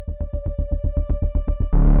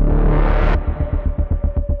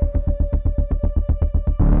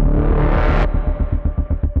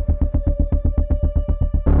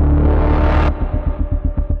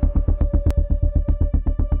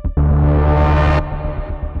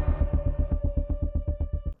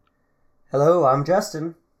Hello, I'm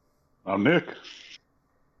Justin, I'm Nick.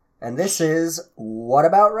 and this is What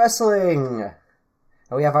About Wrestling?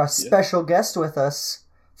 And we have our Yeah. special guest with us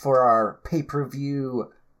for our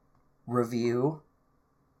pay-per-view review.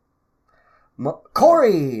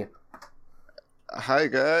 Corey! Hi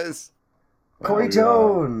guys. Corey we,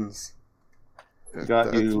 Jones!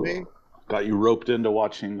 got That's you me. got you roped into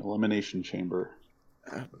watching Elimination Chamber.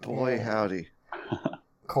 Boy, Yeah. howdy.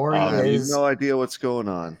 Corey I I have is... no idea what's going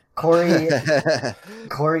on. Corey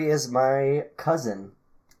is my cousin,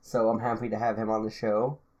 so I'm happy to have him on the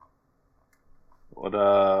show.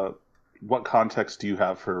 What context do you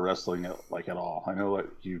have for wrestling at all? I know that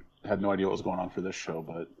you had no idea what was going on for this show,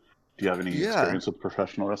 but do you have any experience with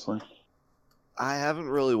professional wrestling? I haven't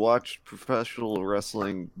really watched professional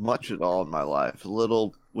wrestling much at all in my life. A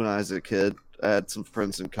little when I was a kid. I had some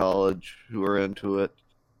friends in college who were into it.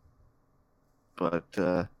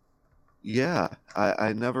 But yeah,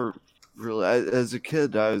 I never really... as a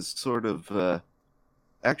kid, I was sort of...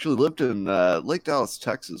 actually lived in Lake Dallas,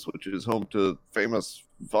 Texas, which is home to famous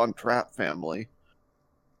Von Trapp family.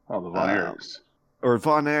 Oh, the Von Erichs. Or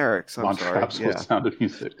Von Erichs, I'm Von sorry. Trapp's Yeah. with Sound of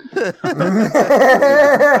Music.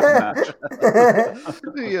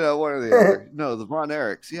 One or the other. No, the Von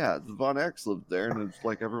Erichs. Yeah, the Von Erichs lived there, and it's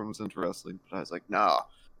like everyone was into wrestling. But I was like, nah.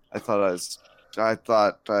 I thought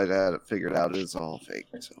I'd had it figured out. It was all fake.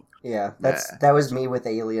 So Yeah, that was me with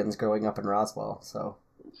Aliens growing up in Roswell, so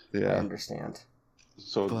I yeah. understand.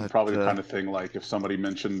 So But, probably the kind of thing like if somebody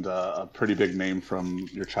mentioned a pretty big name from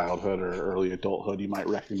your childhood or early adulthood, you might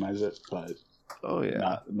recognize it, but Oh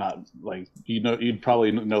yeah. not like you'd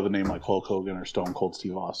probably know the name like Hulk Hogan or Stone Cold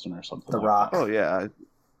Steve Austin or something. The like Rock. Oh yeah.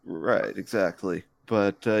 Right. Exactly.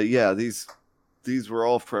 But yeah, these were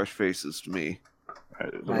all fresh faces to me.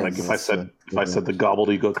 that. Like if I said the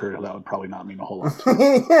gobbledygooker, that would probably not mean a whole lot.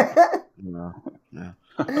 No. Yeah.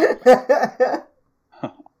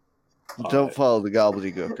 All Don't right. follow the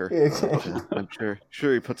gobbledygooker. Okay. I'm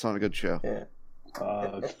sure he puts on a good show. Yeah.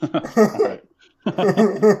 All right.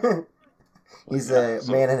 He's Yeah, a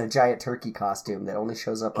so- man in a giant turkey costume that only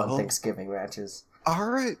shows up on Oh. Thanksgiving matches. All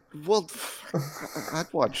right. Well,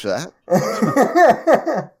 I'd watch that.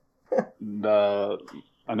 And, I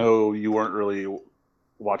know you weren't really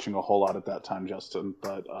watching a whole lot at that time, Justin,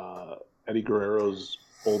 but Eddie Guerrero's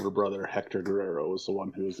older brother, Hector Guerrero, was the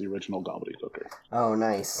one who was the original gobbledygooker. Oh,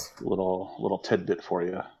 nice. Little tidbit for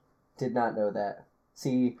you. Did not know that.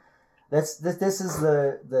 See, this is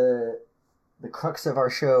the crux of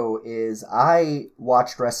our show is I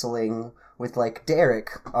watched wrestling with like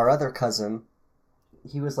Derek, our other cousin.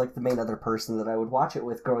 He was like the main other person that I would watch it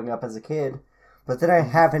with growing up as a kid. But then I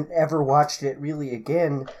haven't ever watched it really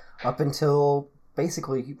again up until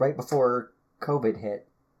basically right before COVID hit.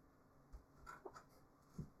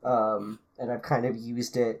 And I've kind of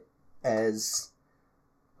used it as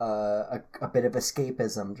a bit of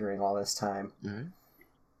escapism during all this time. All right.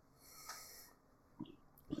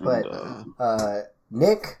 But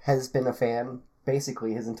Nick has been a fan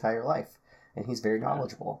basically his entire life, and he's very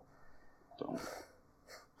knowledgeable. So,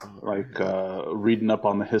 like reading up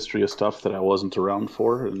on the history of stuff that I wasn't around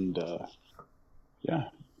for, and yeah,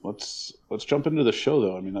 let's jump into the show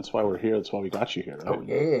though. I mean, that's why we're here. That's why we got you here, right? Oh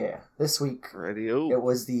yeah! This week Radio. it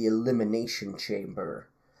was the Elimination Chamber,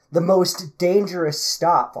 the most dangerous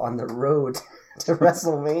stop on the road to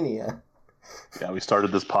WrestleMania. Yeah, we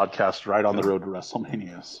started this podcast right on the road to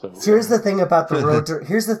WrestleMania. So Here's the thing about the road to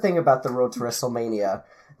WrestleMania.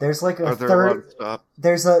 There's like a Are there a lot of stop?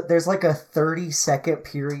 there's like a 30-second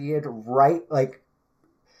period right like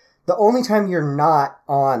the only time you're not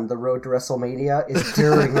on the road to WrestleMania is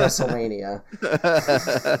during WrestleMania.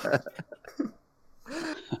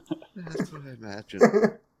 That's what I imagine.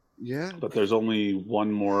 Yeah. but there's only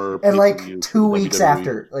one more And like pay-per-view for 2 weeks WWE.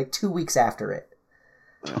 after 2 weeks after it.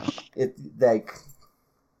 It like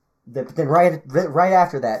then right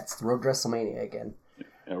after that it's the road to WrestleMania again.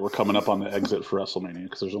 Yeah, we're coming up on the exit for WrestleMania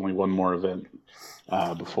because there's only one more event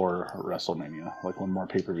before WrestleMania, like one more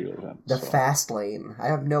pay-per-view event. The so. Fast Lane. I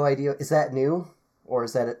have no idea. Is that new? Or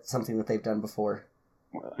is that something that they've done before?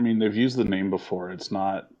 I mean, they've used the name before. It's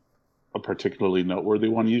not a particularly noteworthy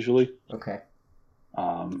one usually. Okay.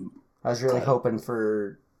 Um, I was really Right. hoping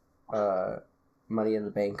for Money in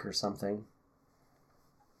the Bank or something.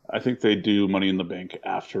 I think they do Money in the Bank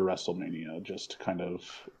after WrestleMania, just to kind of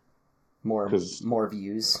More 'Cause-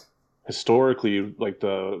 views. historically, like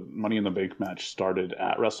the Money in the Bank match started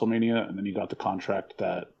at WrestleMania, and then you got the contract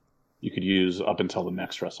that you could use up until the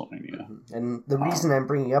next WrestleMania. And the reason I'm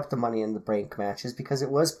bringing up the Money in the Bank match is because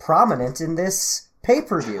it was prominent in this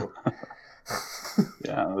pay-per-view.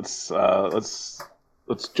 Yeah, let's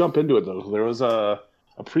jump into it though. There was a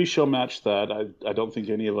a pre-show match that I don't think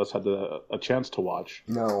any of us had a chance to watch.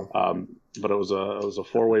 No. But it was a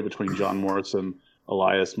 4-way between John Morrison,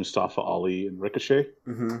 Elias, Mustafa Ali, and Ricochet.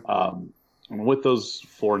 Mm-hmm. And with those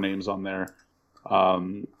 4 names on there,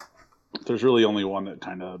 there's really only one that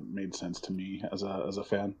kind of made sense to me as a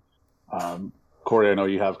fan. Corey, I know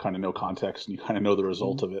you have kind of no context and you kind of know the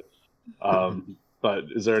result of it. But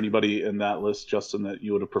is there anybody in that list, Justin, that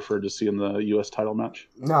you would have preferred to see in the U.S. title match?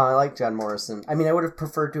 No, I like John Morrison. I mean, I would have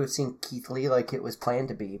preferred to have seen Keith Lee like it was planned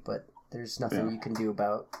to be, but there's nothing you can do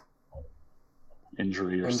about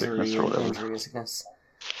injury or sickness or whatever. Injury or sickness.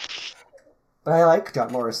 But I like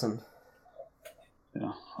John Morrison.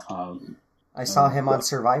 Yeah. I saw him on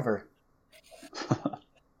Survivor.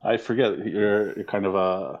 I forget, you're kind of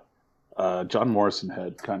a John Morrison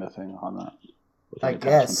head kind of thing on that. I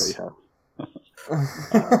guess.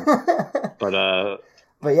 But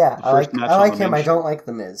yeah, I like him. I don't like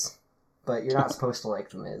The Miz, but you're not supposed to like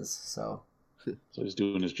The Miz, so he's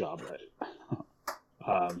doing his job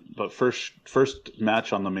right. But first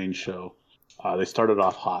match on the main show, they started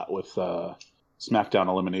off hot with SmackDown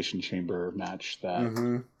Elimination Chamber match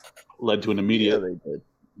that led to an immediate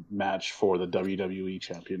match for the WWE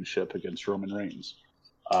Championship against Roman Reigns.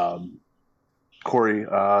 Corey,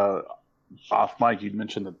 off mic, you'd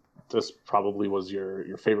mentioned that this probably was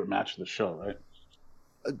your favorite match of the show, right?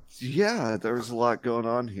 Yeah, there was a lot going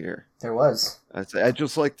on here. There was. I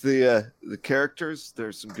just like the characters.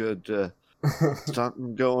 There's some good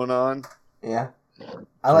stunting going on. Yeah,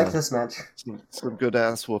 I like this match. Some good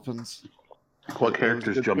ass whoopings. What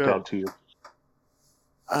characters jumped out to you?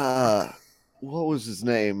 What was his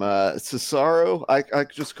name? Cesaro. I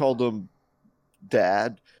just called him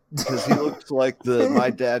Dad because he looks like the my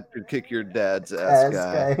dad could kick your dad's ass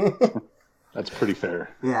guy. That's pretty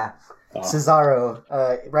fair. Yeah. Cesaro,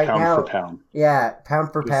 right pound now, for pound. Yeah,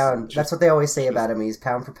 pound for pound. That's what they always say about him. He's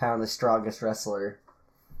pound for pound the strongest wrestler.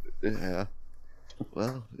 Yeah.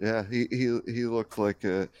 Well, yeah, he looked like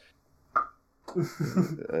a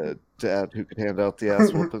dad who could hand out the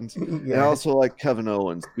ass whoopings. Yeah. And I also like Kevin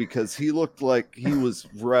Owens because he looked like he was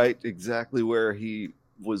right exactly where he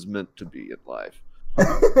was meant to be in life.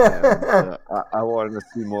 And, I wanted to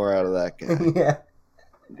see more out of that guy.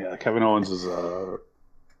 Yeah, Kevin Owens is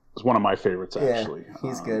one of my favorites, actually. Yeah,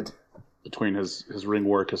 he's good. Between his ring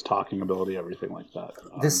work, his talking ability, everything like that.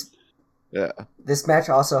 This match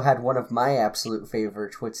also had one of my absolute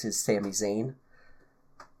favorites, which is Sami Zayn.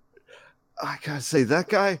 I gotta say, that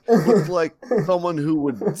guy looked like someone who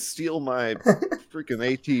would steal my freaking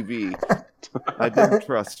ATV. I didn't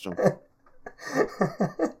trust him.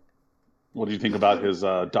 What do you think about his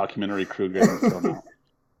documentary crew getting thrown out?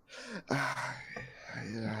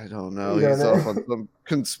 I don't know. He's off on some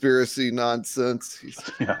conspiracy nonsense.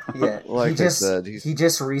 Like I said, he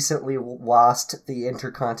just recently lost the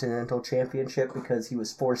Intercontinental Championship because he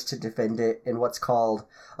was forced to defend it in what's called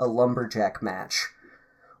a lumberjack match,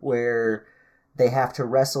 where they have to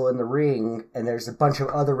wrestle in the ring, and there's a bunch of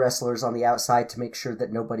other wrestlers on the outside to make sure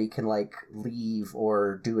that nobody can, leave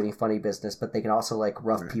or do any funny business, but they can also,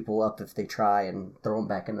 rough people up if they try and throw them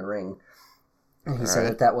back in the ring. And he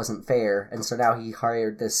said that wasn't fair, and so now he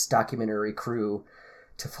hired this documentary crew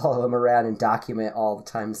to follow him around and document all the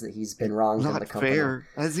times that he's been wronged in the company. Not fair.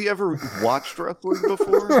 Has he ever watched wrestling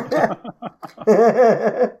before?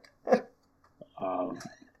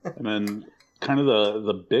 And then kind of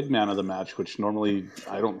the big man of the match, which normally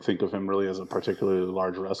I don't think of him really as a particularly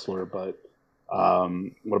large wrestler, but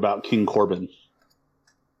what about King Corbin?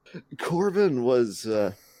 Corbin was...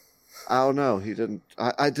 I don't know. He didn't.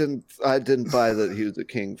 I didn't buy that he was a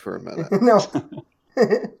king for a minute. No.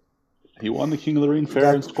 He won the King of the Ring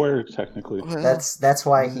fair and square, technically. Well, that's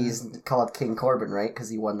why he's called King Corbin, right? Because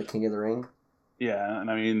he won the King of the Ring. Yeah, and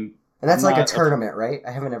I mean, and that's like a tournament, right?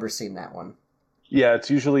 I haven't ever seen that one. Yeah, it's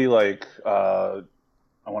usually I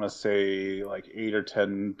want to say 8 or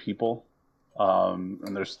 10 people,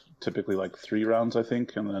 and there's typically 3 rounds, I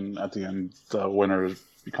think, and then at the end, the winner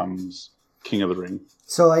becomes King of the Ring.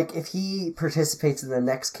 So, if he participates in the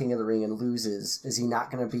next King of the Ring and loses, is he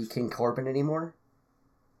not going to be King Corbin anymore?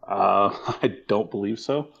 I don't believe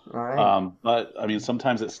so. All right. But, I mean,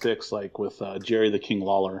 sometimes it sticks, with Jerry the King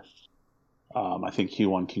Lawler. I think he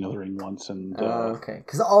won King of the Ring once. And okay.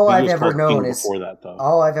 Because all I've ever known is... Before that, though.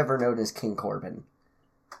 All I've ever known is King Corbin.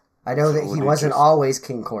 I know that he wasn't always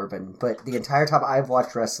King Corbin, but the entire time I've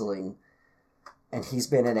watched wrestling, and he's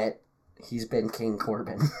been in it, he's been King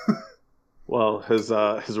Corbin. Well, his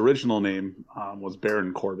original name was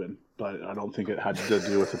Baron Corbin, but I don't think it had to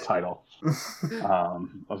do with the title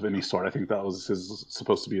of any sort. I think that was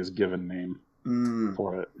supposed to be his given name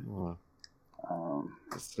for it.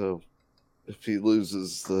 So If he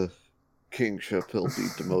loses the kingship, he'll be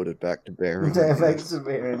demoted back to Baron. Back to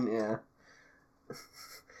Baron, yeah.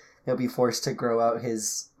 He'll be forced to grow out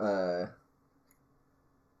his Yeah,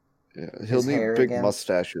 his he'll need hair big again.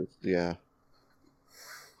 mustaches. Yeah.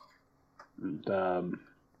 And,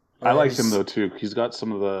 I like him though too. He's got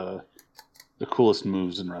some of the coolest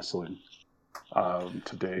moves in wrestling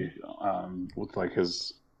today. With like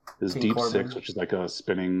his King deep Corbin. six, which is like a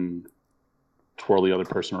spinning, twirl the other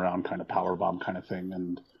person around kind of power bomb kind of thing,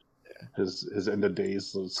 and his end of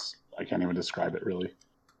days was, I can't even describe it really,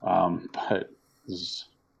 but it was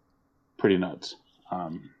pretty nuts.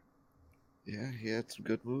 Yeah, he had some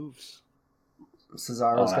good moves.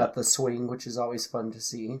 Cesaro's got the swing, which is always fun to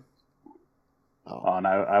see. And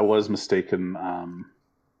I was mistaken.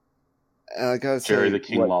 I gotta say, Jerry the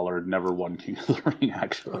King Lawler never won King of the Ring,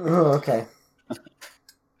 actually. Oh, okay.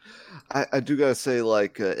 I do gotta say,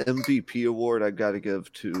 like, MVP award, I gotta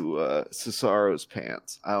give to Cesaro's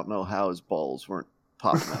pants. I don't know how his balls weren't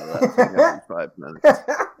popping out of that thing every 5 minutes.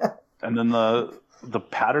 And then the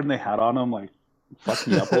pattern they had on him, like, fucked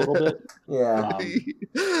me up a little bit. Yeah.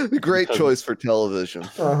 Great choice for television.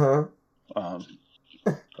 Uh-huh.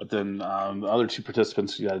 But then the other two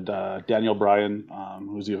participants, you had Daniel Bryan,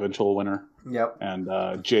 who's the eventual winner, Yep.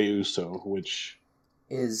 and Jey Uso, which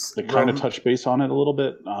Is they kind of touched base on it a little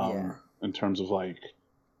bit Yeah. in terms of like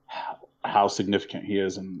how significant he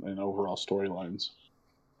is in overall storylines.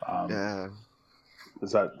 Yeah.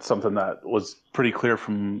 Is that something that was pretty clear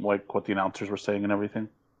from like what the announcers were saying and everything?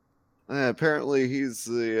 Apparently he's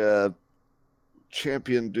the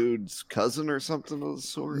champion dude's cousin or something of the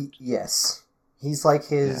sort. Yes. He's like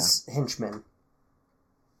his henchman,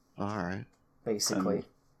 All right. basically.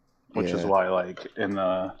 Which is Yeah. why, like in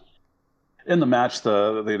the match,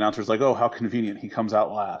 the announcer's like, "Oh, how convenient! He comes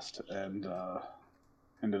out last," and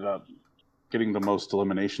ended up getting the most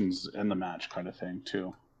eliminations in the match, kind of thing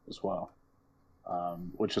too, as well.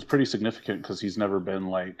 Which is pretty significant because he's never been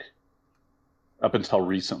like, up until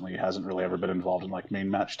recently, hasn't really ever been involved in like main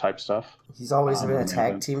match type stuff. He's always been a main tag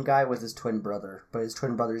event. team guy with his twin brother, but his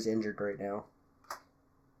twin brother's injured right now.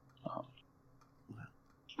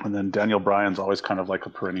 And then Daniel Bryan's always kind of like a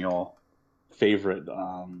perennial favorite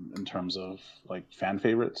in terms of like fan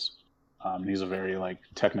favorites. He's a very like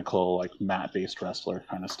technical, like mat based wrestler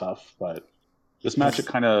kind of stuff. But this match,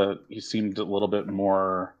 he seemed a little bit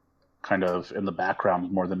more kind of in the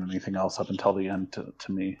background more than anything else up until the end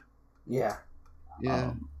to me. Yeah.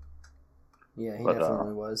 Yeah. Yeah, he But,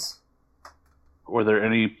 definitely was. Were there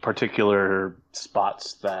any particular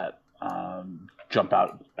spots that jump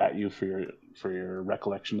out at you for your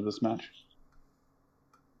recollection of this match?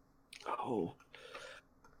 Oh.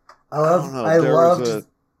 I don't know,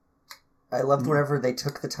 loved whenever they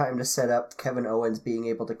took the time to set up Kevin Owens being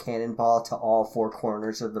able to cannonball to all four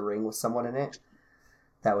corners of the ring with someone in it.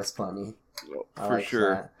 That was funny. I For like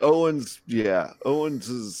sure. Owens's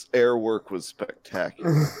air work was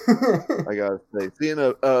spectacular. I gotta say, seeing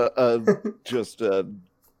just a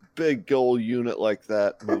big old unit like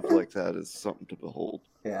that move like that is something to behold.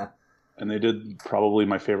 Yeah. And they did probably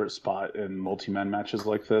my favorite spot in multi-man matches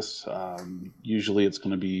like this. Usually it's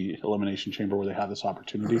going to be Elimination Chamber where they have this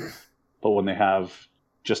opportunity. But when they have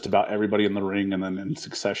just about everybody in the ring and then in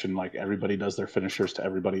succession, like everybody does their finishers to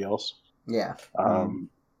everybody else. Yeah.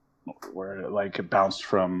 Where like it bounced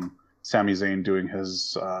from Sami Zayn doing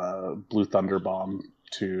his Blue Thunder Bomb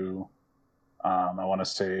to I want to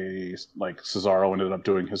say like Cesaro ended up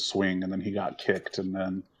doing his swing and then he got kicked and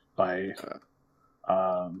then by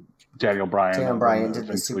Daniel Bryan. Daniel Bryan did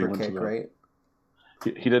the eventually super went to kick, the- right?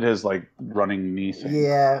 He did his like running knee thing.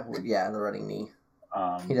 Yeah, the running knee.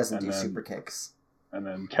 He doesn't and do then- super kicks. And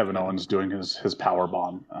then Kevin Owens doing his power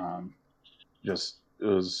bomb. It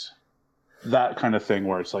was that kind of thing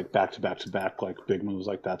where it's like back to back to back, like big moves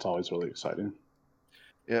like that's always really exciting.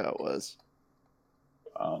 Yeah, it was.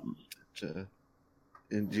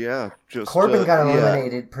 And just Corbin got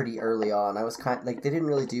eliminated pretty early on. I was kind of, like, they didn't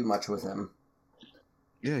really do much with him.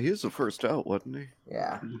 Yeah, he was the first out, wasn't he?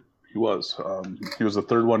 Yeah. He was. He was the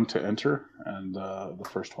third one to enter and the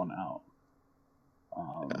first one out.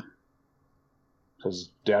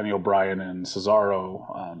 Because Daniel Bryan and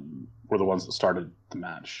Cesaro were the ones that started the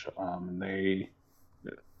match. And they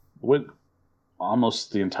went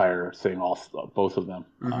almost the entire thing, both of them.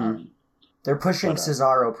 Mhm. They're pushing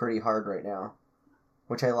Cesaro pretty hard right now,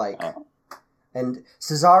 which I like. And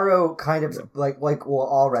Cesaro kind of,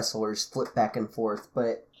 all wrestlers flip back and forth,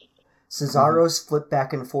 but Cesaro's flipped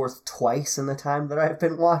back and forth twice in the time that I've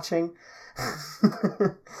been watching.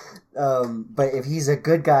 But if he's a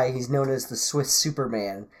good guy, he's known as the Swiss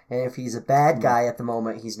Superman. And if he's a bad guy at the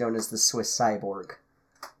moment, he's known as the Swiss Cyborg.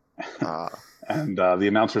 And the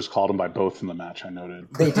announcers called him by both in the match, I noted.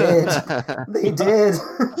 They did. They did.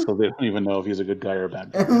 So they don't even know if he's a good guy or a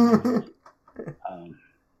bad guy.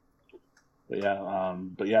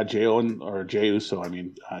 But yeah, Jey Uso,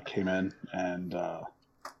 came in and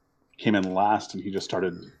came in last, and he just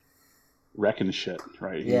started wrecking shit.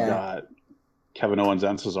 Right? Yeah. He got Kevin Owens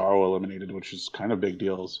and Cesaro eliminated, which is kind of big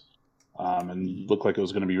deals, and looked like it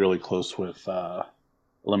was going to be really close with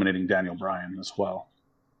eliminating Daniel Bryan as well.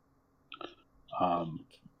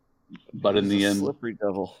 But in the end, slippery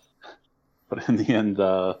devil. But in the end,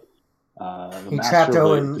 he trapped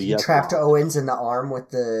Owens. He trapped Owens in the arm with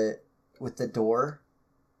the door,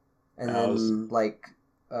 and then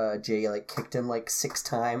Jay kicked him 6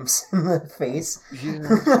 times in the face. Yeah,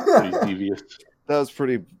 pretty devious. That was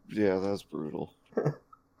pretty. Yeah, that was brutal.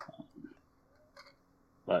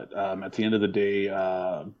 But at the end of the day,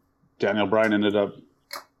 Daniel Bryan ended up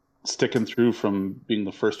sticking through from being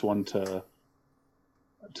the first one to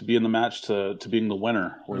be in the match to being the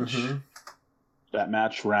winner, which that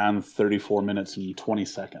match ran 34 minutes and 20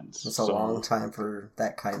 seconds. It's a long time for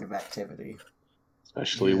that kind of activity.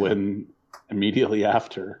 Especially when immediately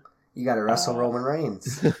after... You got to wrestle Roman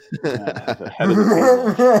Reigns. The head of the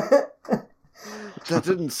table. That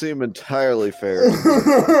didn't seem entirely fair.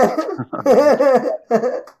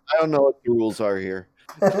 I don't know what the rules are here.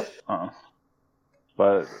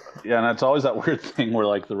 But, yeah, and it's always that weird thing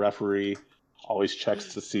where, the referee always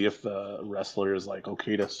checks to see if the wrestler is,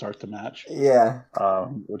 okay to start the match. Yeah.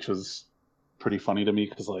 Which was pretty funny to me,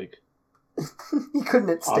 because, he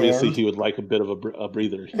couldn't stand. Obviously, he would like a bit of a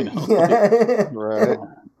breather, Yeah. Right.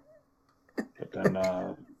 But then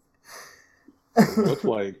it looked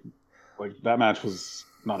like that match was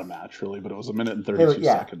not a match, really, but it was 1 minute and 32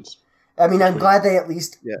 seconds. I'm glad they at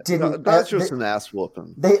least didn't. No, that's just an ass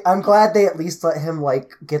whooping. I'm glad they at least let him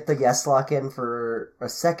get the yes lock in for a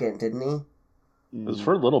second, didn't he? It was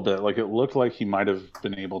for a little bit. It looked like he might have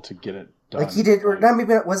been able to get it done. He did.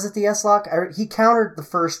 Was it the yes lock? He countered the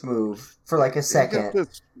first move for a second.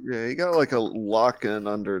 He got a lock in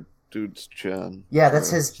under dude's chin. Yeah, that's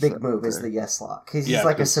his big move is the yes lock. He's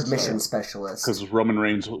a submission specialist. Because Roman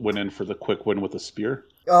Reigns went in for the quick win with a spear.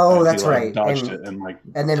 Oh, that's right. Dodged it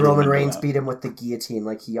and then Roman Reigns beat him with the guillotine,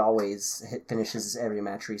 like he always finishes every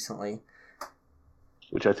match recently.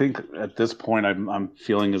 Which I think at this point I'm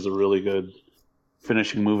feeling is a really good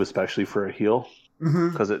finishing move, especially for a heel,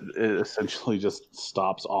 because it essentially just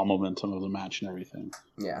stops all momentum of the match and everything.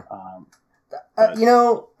 Yeah.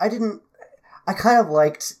 I kind of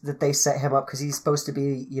liked that they set him up because he's supposed to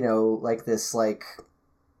be, this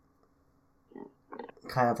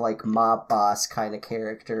kind of mob boss kind of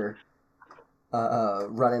character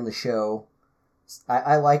running the show.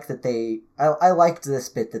 I like that I liked this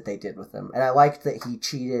bit that they did with him, and I liked that he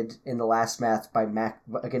cheated in the last match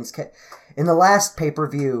in the last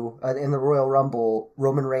pay-per-view in the Royal Rumble.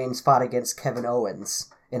 Roman Reigns fought against Kevin Owens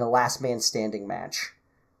in a last man standing match.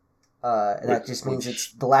 And that just means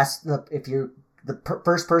it's the last. If you're the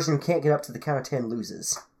first person who can't get up to the count of 10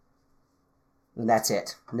 loses, and that's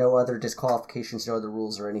it. No other disqualifications, no other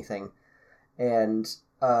rules or anything. And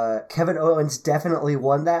Kevin Owens definitely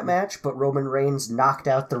won that match, but Roman Reigns knocked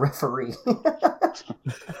out the referee.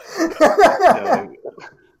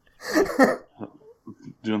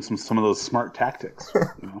 Doing some of those smart tactics.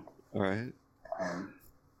 All right.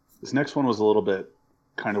 This next one was a little bit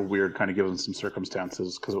kind of weird, kind of given some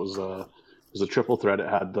circumstances, because it was a triple threat. It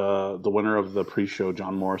had the winner of the pre-show,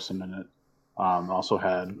 John Morrison, in it. Also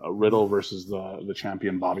had a Riddle versus the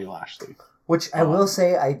champion Bobby Lashley. Which I will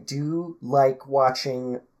say, I do like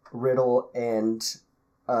watching Riddle and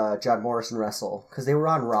John Morrison wrestle, because they were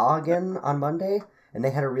on Raw again on Monday, and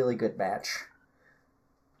they had a really good match.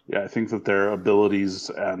 Yeah, I think that their abilities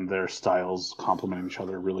and their styles complement each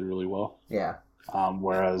other really, really well. Yeah.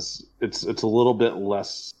 Whereas it's a little bit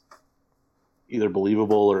less either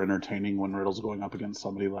believable or entertaining when Riddle's going up against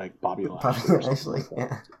somebody like Bobby Lashley.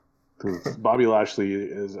 Because Bobby Lashley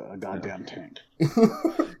is a goddamn tank.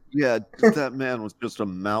 Yeah, that man was just a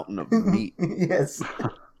mountain of meat. Yes.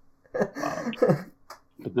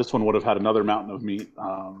 But this one would have had another mountain of meat.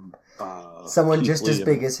 Someone Keith just Lee as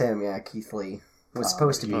big as him, Keith Lee was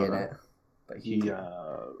supposed to be in it. But he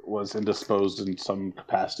was indisposed in some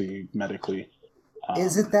capacity medically.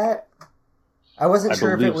 Is it that? I wasn't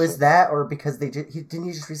sure if it was that or because didn't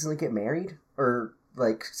he just recently get married or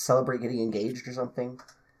celebrate getting engaged or something?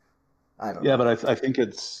 I don't know. Yeah, but I think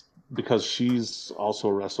it's because she's also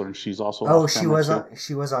a wrestler and she's also she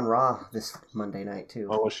was on Raw this Monday night too.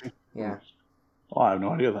 Oh, was she? Yeah. Well, I have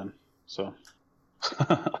no idea then. So,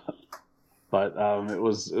 but it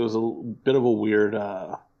was a bit of a weird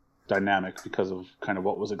dynamic because of kind of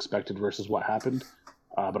what was expected versus what happened.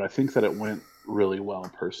 But I think that it went really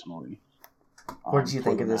well personally. What did you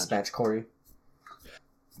think of this match, Corey?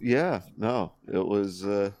 Yeah, no, it was.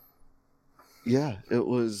 It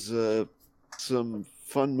was some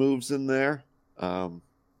fun moves in there. John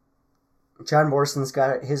Morrison's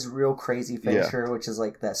got his real crazy finisher, which is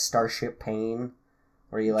like that Starship Pain,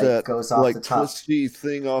 where he goes off the top, twisty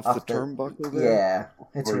thing off the turnbuckle. There. Yeah,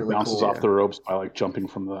 it's where really bounces cool. off the ropes by jumping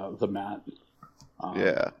from the mat.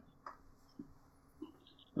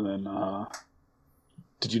 And then,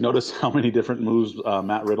 did you notice how many different moves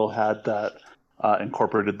Matt Riddle had that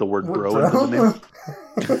incorporated the word bro into the name?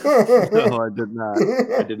 No, I did not.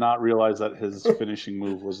 I did not realize that his finishing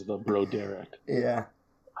move was the Bro Derek. Yeah.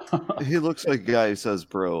 He looks like a guy who says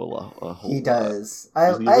bro a whole He does.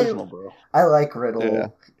 He's the original bro. I like Riddle. Yeah.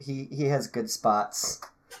 He has good spots.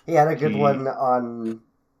 He had a good one on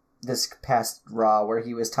this past Raw where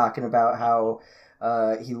he was talking about how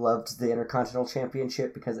he loved the Intercontinental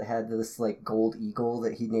Championship because it had this gold eagle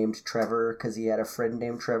that he named Trevor because he had a friend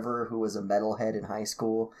named Trevor who was a metalhead in high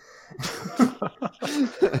school.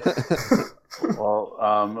 Well,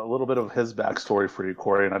 a little bit of his backstory for you,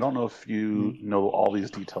 Corey, and I don't know if you know all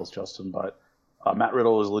these details, Justin, but Matt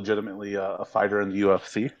Riddle is legitimately a fighter in the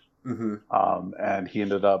UFC, and he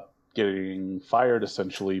ended up getting fired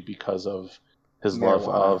essentially because of his love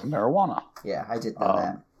of marijuana. Yeah, I did know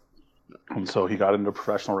that. And so he got into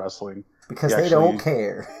professional wrestling. Because they don't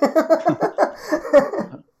care.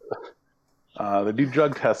 They do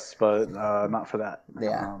drug tests, but not for that.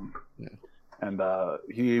 Yeah. And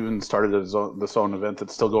he even started this own event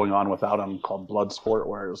that's still going on without him called Bloodsport,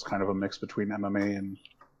 where it was kind of a mix between MMA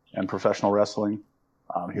and professional wrestling.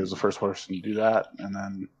 He was the first person to do that. And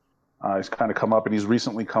then he's kind of come up, and he's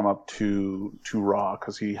recently come up to Raw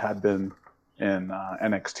because he had been in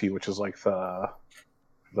NXT, which is like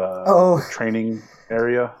the training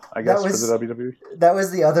area, I guess, for the WWE. That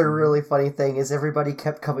was the other really funny thing is everybody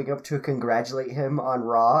kept coming up to congratulate him on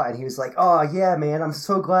Raw, and he was like, "Oh yeah, man, I'm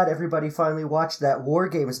so glad everybody finally watched that War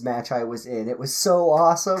Games match I was in. It was so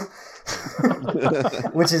awesome."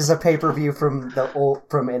 Which is a pay-per-view from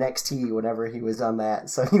NXT whenever he was on that.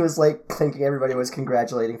 So he was thinking everybody was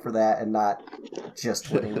congratulating for that and not just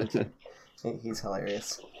winning. He's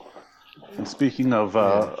hilarious. And speaking of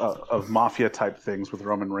mafia type things with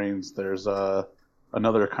Roman Reigns, there's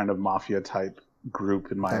another kind of mafia type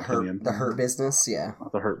group in my opinion. The Hurt Business, yeah.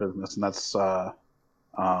 The Hurt Business, and that's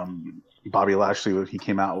Bobby Lashley. He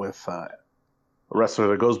came out with a wrestler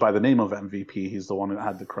that goes by the name of MVP. He's the one that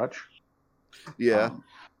had the crutch. Yeah.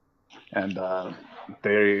 And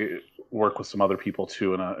they work with some other people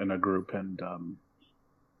too in a group, and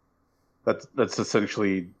that's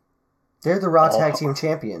essentially. They're the Raw Tag Team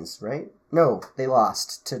Champions, right? No, they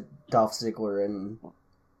lost to Dolph Ziggler and.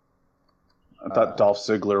 I thought Dolph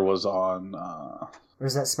Ziggler was on. Or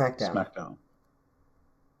is that SmackDown? SmackDown.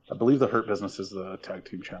 I believe the Hurt Business is the tag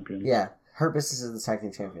team champions. Yeah, Hurt Business is the tag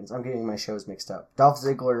team champions. I'm getting my shows mixed up. Dolph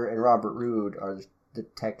Ziggler and Robert Roode are the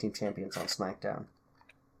tag team champions on SmackDown.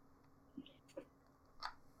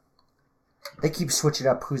 They keep switching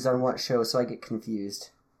up who's on what show, so I get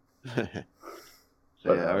confused.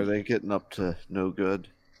 Are they getting up to no good?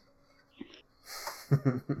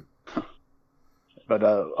 But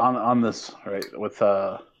on this, right, with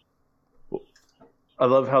I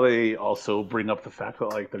love how they also bring up the fact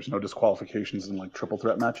that there's no disqualifications in triple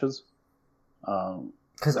threat matches.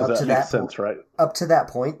 Because up to that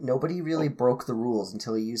point, nobody really broke the rules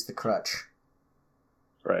until he used the crutch.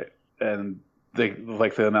 Right, and they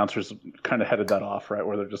the announcers kind of headed that off, right,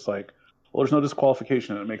 where they're just well, there's no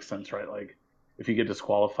disqualification, and it makes sense, right? If you get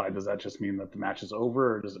disqualified, does that just mean that the match is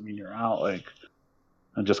over, or does it mean you're out?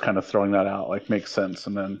 And just kind of throwing that out, makes sense.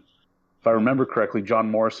 And then, if I remember correctly, John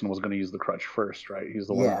Morrison was going to use the crutch first, right? He's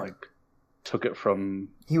the one that took it from.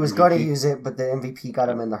 He was going to use it, but the MVP got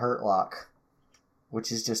him in the Hurt Lock,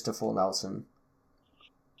 which is just a full Nelson.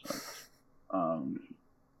 But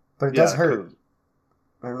it does hurt.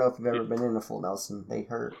 I don't know if you've ever been in a full Nelson. They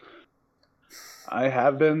hurt. I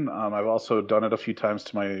have been. I've also done it a few times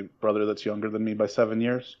to my brother that's younger than me by 7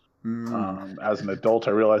 years. As an adult,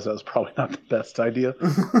 I realized that was probably not the best idea.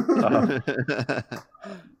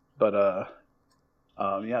 That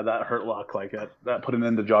Hurt Lock, that put an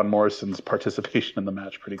end to John Morrison's participation in the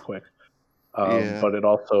match pretty quick. But it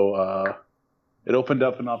also it opened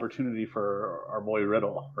up an opportunity for our boy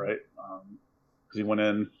Riddle, right? Because he went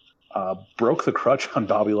in, broke the crutch on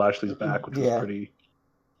Bobby Lashley's back, which was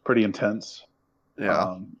pretty intense.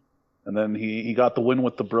 Yeah. And then he got the win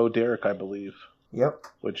with the Bro Derek, I believe. Yep.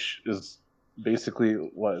 Which is basically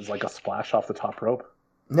what is a splash off the top rope.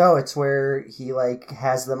 No, it's where he like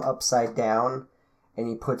has them upside down, and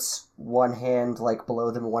he puts one hand like below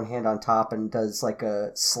them, one hand on top, and does like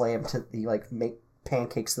a slam to he like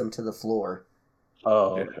pancakes them to the floor.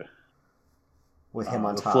 Oh, okay. With him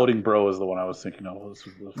on the top. Floating Bro is the one I was thinking of.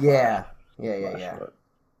 Yeah. But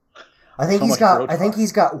I think so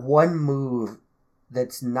he's got one move that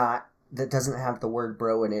doesn't have the word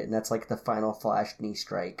bro in it, and that's like the Final Flash knee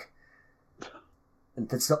strike. And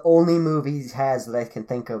that's the only move he has that I can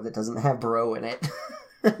think of that doesn't have bro in it.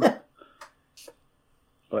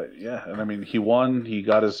 But yeah, and I mean, he won. He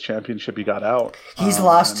got his championship. He got out. He's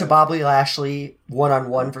lost to Bobby Lashley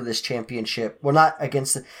 1-on-1 for this championship. Well, not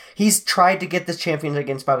against. He's tried to get this championship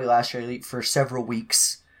against Bobby Lashley for several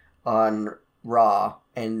weeks on Raw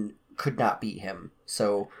and could not beat him.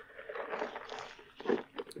 So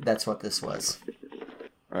that's what this was.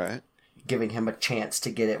 All right. Giving him a chance to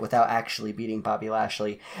get it without actually beating Bobby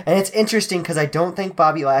Lashley. And it's interesting because I don't think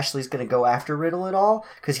Bobby Lashley's going to go after Riddle at all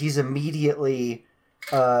because he's immediately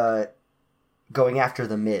going after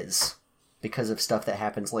The Miz because of stuff that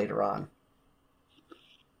happens later on.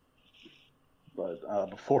 But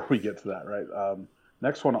before we get to that, right?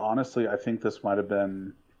 Next one, honestly, I think this might have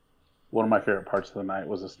been one of my favorite parts of the night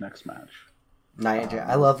was this next match.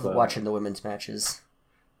 I love watching the women's matches.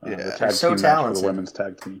 The tag so team talented. match for the women's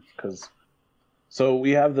tag team. So we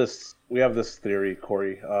have this theory,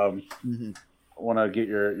 Corey. I want to get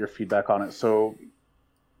your feedback on it. So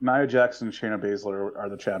Nia Jax and Shayna Baszler are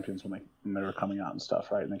the champions when they were coming out and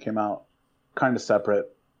stuff, right? And they came out kind of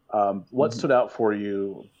separate. What stood out for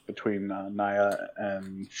you between Nia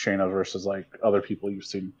and Shayna versus like other people you've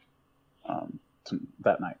seen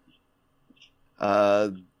that night?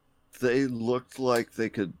 They looked like they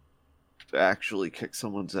could actually kick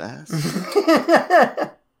someone's ass.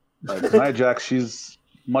 Nia Jax, she's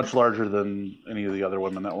much larger than any of the other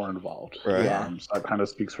women that were involved. Right. Yeah. So that kind of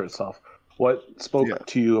speaks for itself. What spoke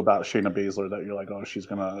to you about Shayna Baszler that you're like, oh, she's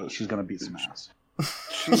gonna beat some ass?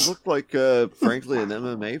 She looked like, frankly, an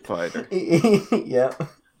MMA fighter. Yeah.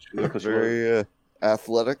 She looked very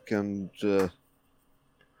athletic and,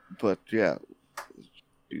 but yeah,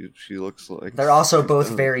 she looks like. They're also both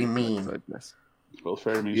very mean. Both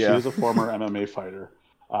very mean. Yeah. She was a former MMA fighter,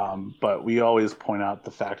 but we always point out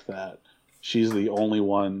the fact that she's the only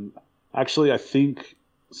one. Actually, I think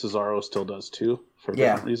Cesaro still does too, for a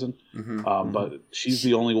different reason. But she's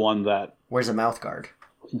the only one that wears a mouth guard.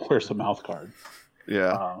 Wears a mouth guard.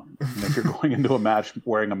 Yeah. And if you're going into a match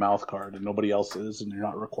wearing a mouth guard and nobody else is, and you're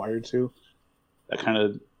not required to, that kind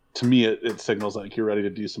of, to me, it signals like you're ready to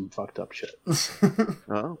do some fucked up shit.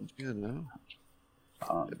 Oh, yeah, no.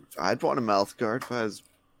 I'd want a mouth guard if I was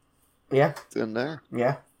in there.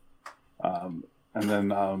 Yeah. And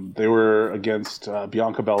then they were against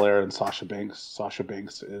Bianca Belair and Sasha Banks. Sasha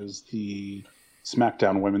Banks is the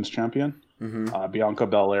SmackDown Women's Champion. Bianca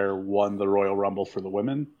Belair won the Royal Rumble for the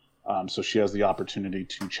women, so she has the opportunity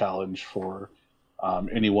to challenge for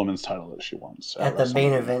any women's title that she wants. At the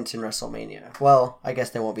main event in WrestleMania. Well, I guess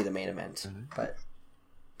they won't be the main event, but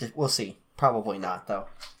we'll see. Probably not, though.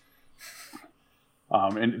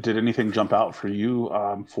 And did anything jump out for you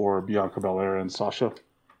for Bianca Belair and Sasha?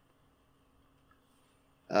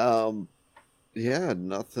 Yeah,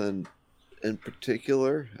 nothing in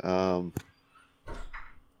particular.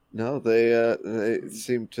 No, they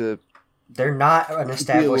seem to. They're not an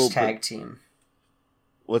established tag team.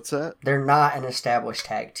 What's that? They're not an established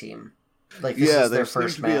tag team. Like this is their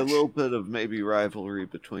first match. There seems to be a little bit of maybe rivalry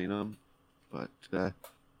between them, but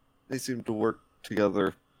they seem to work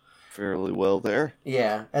together fairly well there.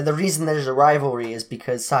 Yeah, and the reason there's a rivalry is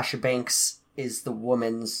because Sasha Banks is the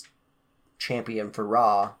women's champion for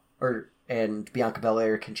Raw, and Bianca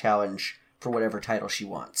Belair can challenge for whatever title she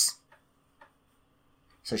wants.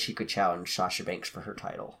 So she could challenge Sasha Banks for her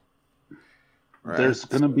title. Right. There's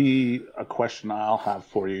going to be a question I'll have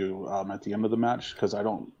for you at the end of the match, because I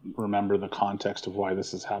don't remember the context of why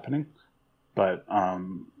this is happening, but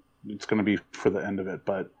it's going to be for the end of it.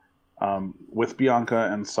 But with Bianca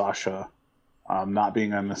and Sasha not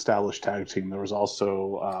being an established tag team, there was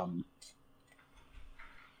also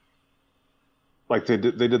like they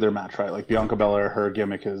did their match, right? Like Bianca Belair, her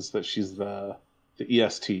gimmick is that she's the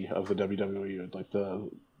EST of the WWE, like the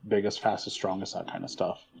biggest, fastest, strongest, that kind of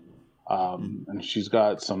stuff. And she's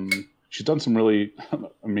done some really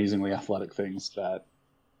amazingly athletic things that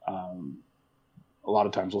a lot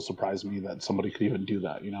of times will surprise me that somebody could even do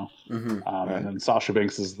that, you know? Right. And then Sasha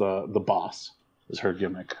Banks is the boss, is her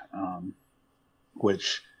gimmick,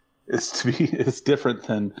 which is different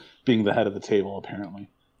than being the head of the table, apparently.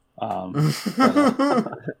 But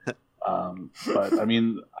I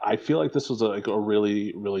mean, I feel like this was a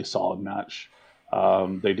really, really solid match.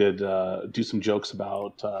 They did do some jokes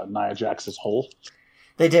about Nia Jax's hole.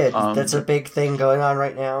 They did. That's a big thing going on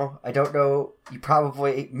right now. I don't know.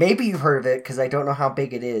 Maybe you've heard of it because I don't know how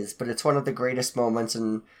big it is, but it's one of the greatest moments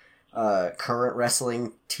in current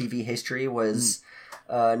wrestling TV history was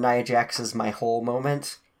Nia Jax's "My Hole"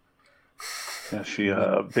 moment. Yeah, she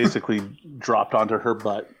basically dropped onto her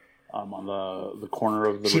butt on the corner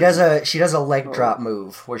of the. She does a leg drop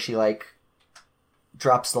move where she like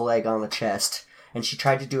drops the leg on the chest, and she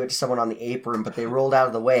tried to do it to someone on the apron, but they rolled out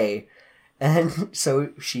of the way. And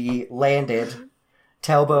so she landed,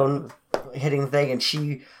 tailbone hitting the thing, and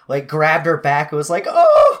she like grabbed her back and was like,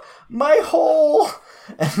 "Oh, my hole!"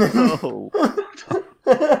 And then...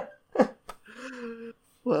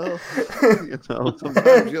 Well,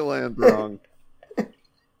 sometimes you land wrong.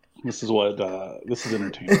 This is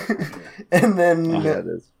entertaining. And then Yeah, it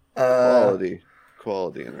is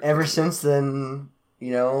quality entertainment. Ever since then,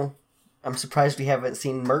 I'm surprised we haven't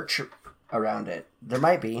seen merch around it. There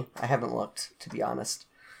might be. I haven't looked, to be honest.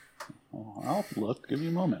 Well, I'll look. Give me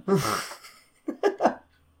a moment.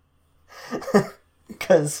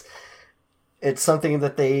 Because it's something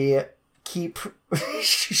that they keep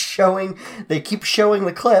showing. They keep showing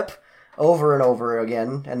the clip over and over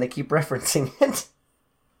again, and they keep referencing it.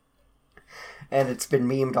 And it's been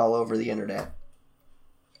memed all over the internet.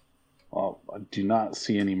 Well, I do not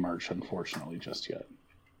see any merch, unfortunately, just yet.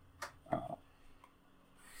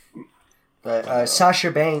 But Sasha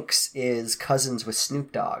Banks is cousins with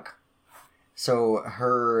Snoop Dogg. So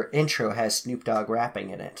her intro has Snoop Dogg rapping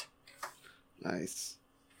in it. Nice.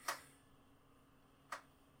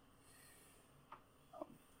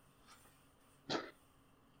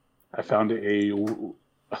 I found a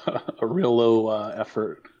real low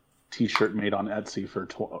effort T-shirt made on Etsy for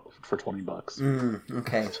 $20.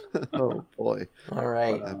 Okay. Oh boy. All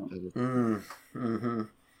right.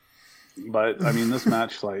 But I mean, this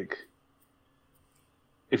match, like,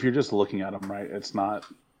 if you're just looking at them, right,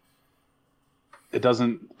 it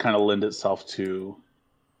doesn't kind of lend itself to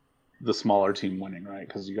the smaller team winning, right?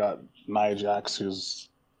 Because you got Nia Jax, who's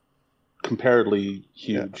comparatively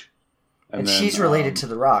huge. Yeah. And then, she's related to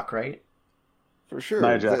The Rock, right? For sure.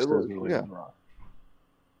 Nia Jax is related to The Rock.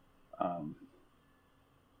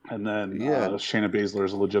 And then Shayna Baszler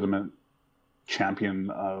is a legitimate champion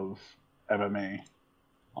of MMA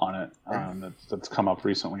on it. That's come up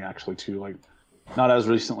recently, actually, too. Like, not as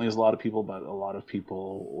recently as a lot of people, but a lot of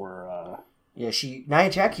people were. Nia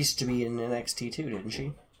Jax used to be in NXT too, didn't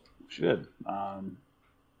she? She did.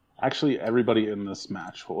 Actually, everybody in this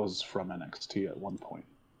match was from NXT at one point.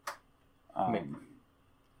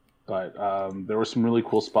 But there were some really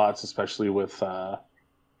cool spots, especially with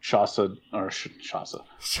Sasha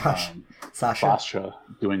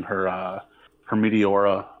doing her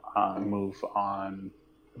Meteora move on.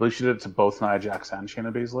 I believe she did it to both Nia Jax and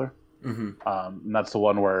Shayna Baszler. Mm-hmm. And that's the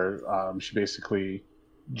one where she basically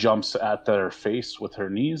jumps at their face with her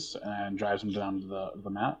knees and drives them down to the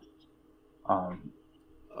mat.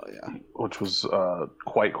 Which was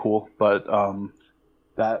quite cool. But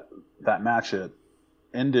that match, it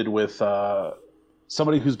ended with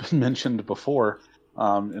somebody who's been mentioned before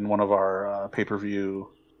in one of our pay-per-view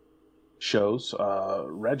shows,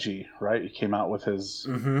 Reggie, right? He came out with his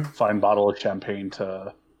fine bottle of champagne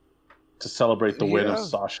to celebrate the win of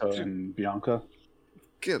Sasha and Bianca.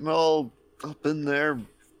 Getting all up in there,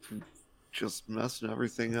 just messing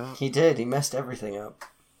everything up. He did. He messed everything up.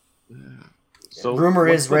 Yeah. So rumor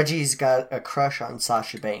is Reggie's got a crush on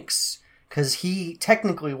Sasha Banks because he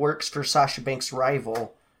technically works for Sasha Banks'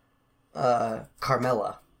 rival,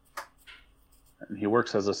 Carmella. And he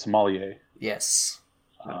works as a sommelier. Yes.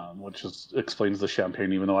 Which explains the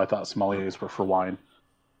champagne, even though I thought sommeliers were for wine.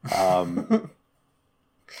 So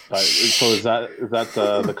is that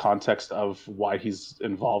the context of why he's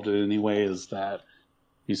involved in any way? Is that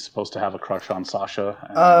he's supposed to have a crush on Sasha?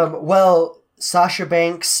 Well, Sasha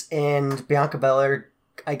Banks and Bianca Belair,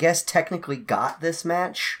 I guess, technically got this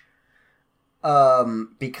match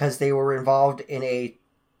because they were involved in a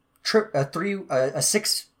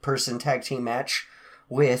 6-person tag team match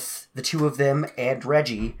with the two of them and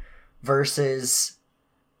Reggie versus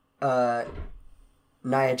Nia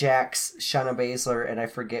Jax, Shayna Baszler, and I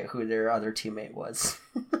forget who their other teammate was.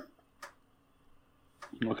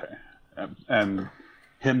 Okay. And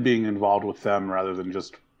him being involved with them rather than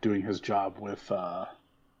just doing his job with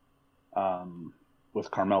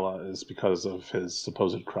Carmella is because of his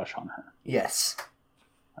supposed crush on her. Yes.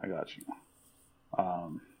 I got you.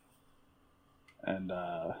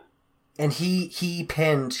 And he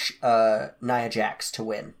pinned Nia Jax to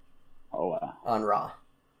win. Oh wow. On Raw.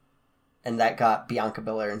 and that got Bianca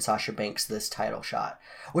Belair and Sasha Banks this title shot.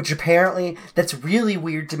 Which apparently, that's really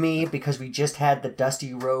weird to me because we just had the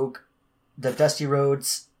Dusty Rhodes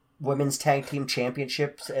Women's Tag Team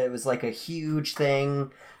Championships. It was like a huge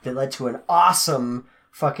thing that led to an awesome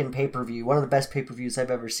fucking pay-per-view. One of the best pay-per-views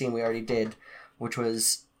I've ever seen. We already did, which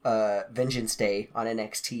was Vengeance Day on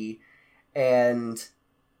NXT.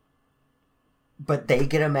 But they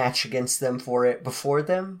get a match against them for it before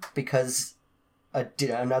them because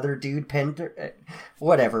another dude pinned her.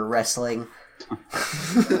 Whatever, wrestling.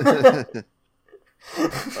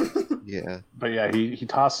 Yeah. But yeah, he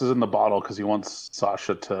tosses in the bottle because he wants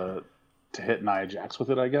Sasha to hit Nia Jax with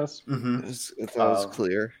it, I guess. Mm-hmm. If that was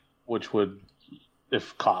clear. Which would,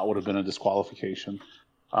 if caught, would have been a disqualification.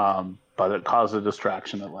 But it caused a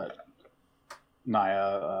distraction that let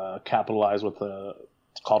Nia capitalize with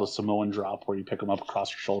it's called a Samoan drop, where you pick him up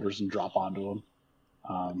across your shoulders and drop onto him.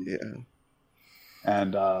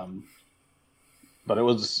 But it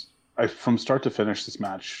was, from start to finish, this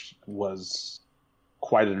match was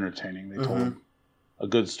quite entertaining. They told a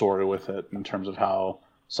good story with it in terms of how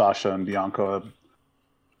Sasha and Bianca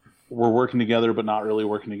were working together but not really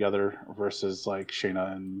working together versus like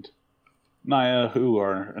Shayna and Nia, who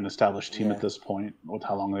are an established team at this point with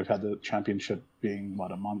how long they've had the championship being,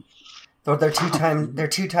 a month. Oh, they're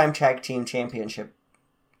two-time tag team championship.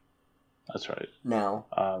 That's right. Now.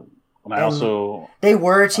 They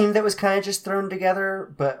were a team that was kind of just thrown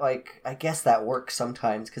together, but like I guess that works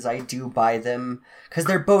sometimes because I do buy them because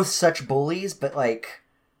they're both such bullies, but like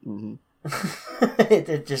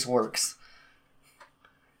it just works.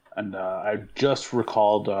 And I just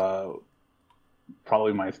recalled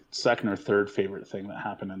probably my second or third favorite thing that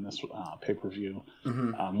happened in this pay-per-view.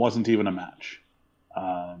 Wasn't even a match.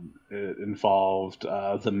 It involved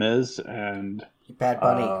The Miz and Bad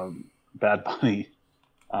Bunny. Bad Bunny.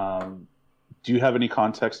 Do you have any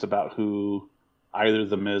context about who either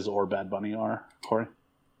The Miz or Bad Bunny are, Corey?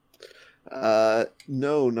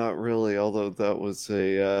 No, not really. Although that was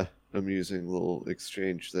a amusing little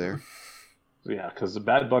exchange there. Yeah, because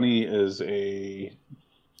Bad Bunny is a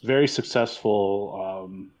very successful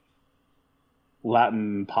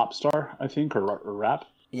Latin pop star, I think, or rap.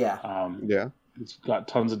 Yeah. Yeah. He's got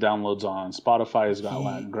tons of downloads on Spotify. He's got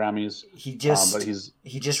Latin Grammys. He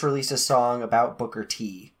just released a song about Booker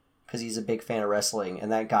T because he's a big fan of wrestling, and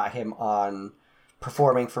that got him on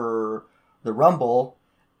performing for the Rumble.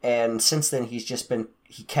 And since then, he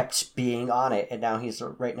kept being on it, and now he's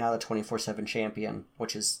right now the 24/7 champion,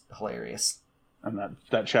 which is hilarious. And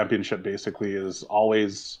that championship basically is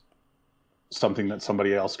always something that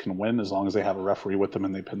somebody else can win as long as they have a referee with them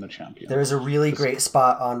and they pin the champion. There's a really great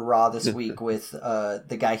spot on Raw this week with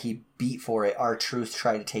the guy he beat for it. R-Truth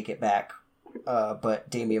tried to take it back, but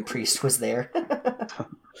Damian Priest was there.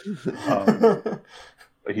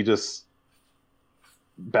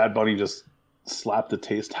 Bad Bunny just slapped the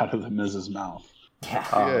taste out of The Miz's mouth.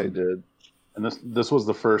 Yeah, he did. And this was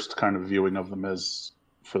the first kind of viewing of The Miz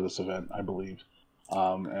for this event, I believe.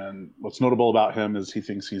 And what's notable about him is he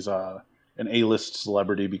thinks he's an A-list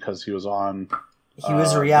celebrity because he was on... He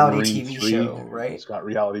was a reality Marine TV 3. show, right? He's got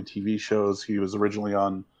reality TV shows. He was originally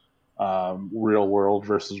on Real World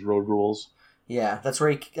versus Road Rules. Yeah, that's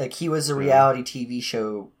where he was a reality TV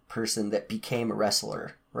show person that became a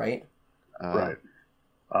wrestler, right? Right.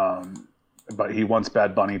 But he wants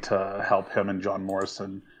Bad Bunny to help him and John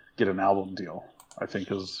Morrison get an album deal, I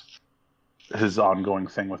think is his ongoing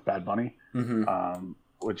thing with Bad Bunny,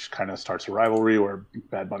 which kind of starts a rivalry where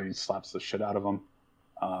Bad Bunny slaps the shit out of him.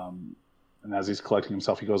 And as he's collecting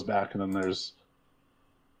himself, he goes back, and then there's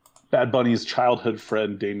Bad Bunny's childhood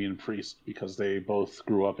friend, Damian Priest, because they both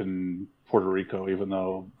grew up in Puerto Rico, even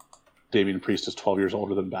though Damian Priest is 12 years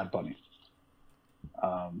older than Bad Bunny.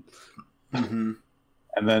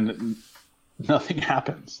 And then nothing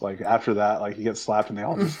happens. Like, after that, like, he gets slapped and they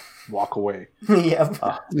all just walk away.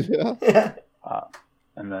 Yeah.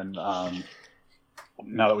 And then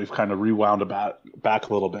now that we've kind of rewound back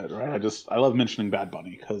a little bit, right? I love mentioning Bad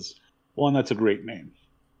Bunny because, one, that's a great name.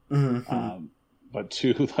 But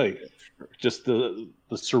two, like, just the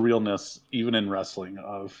surrealness, even in wrestling,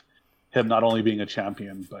 of him not only being a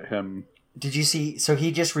champion, but him... Did you see... So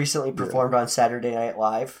he just recently performed on Saturday Night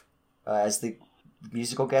Live as the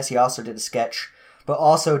musical guest. He also did a sketch. But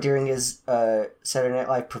also during his Saturday Night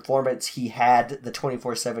Live performance, he had the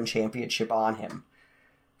 24/7 championship on him.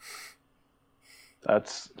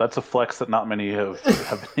 That's a flex that not many have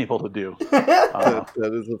been able to do.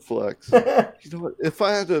 That is a flex. You know what? If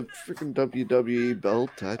I had a freaking WWE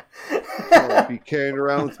belt, I'd probably be carrying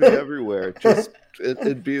around with me everywhere. Just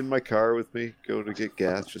it'd be in my car with me. Go to get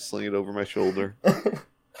gas, just sling it over my shoulder.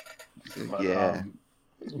 Yeah.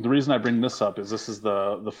 The reason I bring this up is this is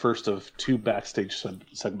the first of two backstage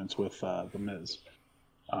segments with The Miz.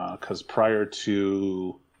 Because prior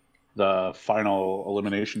to the final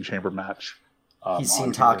Elimination Chamber match... he's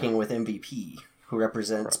seen talking with MVP, who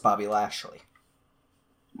represents Bobby Lashley.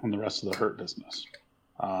 And the rest of the Hurt Business.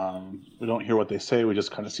 We don't hear what they say, we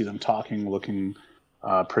just kind of see them talking, looking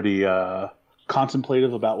pretty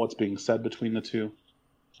contemplative about what's being said between the two.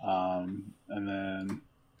 And then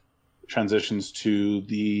transitions to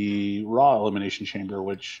the Raw Elimination Chamber,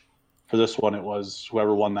 which for this one it was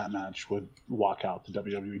whoever won that match would walk out the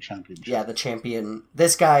WWE Championship. Yeah, the champion.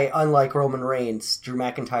 This guy, unlike Roman Reigns, Drew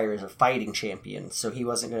McIntyre is a fighting champion, so he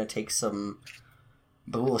wasn't going to take some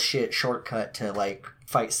bullshit shortcut to like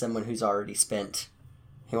fight someone who's already spent.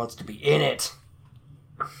 He wants to be in it.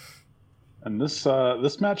 And this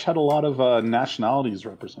match had a lot of nationalities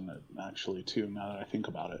represented, actually, too, now that I think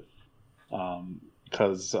about it.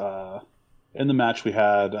 Because in the match we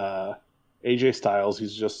had AJ Styles.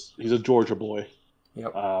 He's a Georgia boy.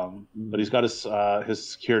 Yep. But he's got his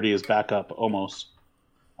security, his backup, Omos,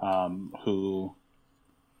 who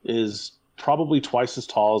is probably twice as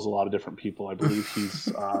tall as a lot of different people. I believe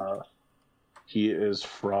he is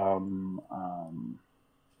from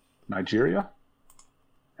Nigeria.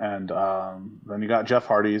 And then you got Jeff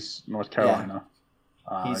Hardy's North Carolina.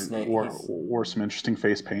 Yeah. Wore some interesting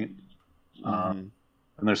face paint. Mm-hmm.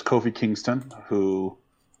 And there's Kofi Kingston, who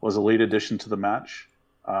was a late addition to the match.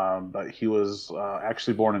 But he was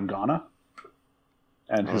actually born in Ghana.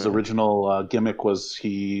 And his original gimmick was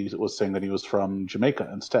he was saying that he was from Jamaica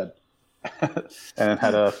instead. And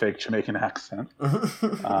had a fake Jamaican accent.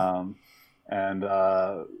 And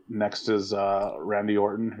next is Randy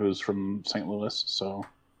Orton, who's from St. Louis. So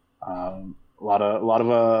a lot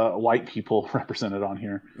of white people represented on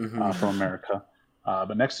here from America.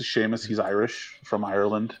 But next is Sheamus. He's Irish, from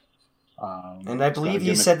Ireland. And I believe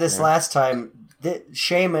you said this last time, that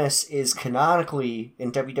Sheamus is canonically,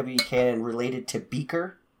 in WWE canon, related to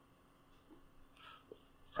Beaker.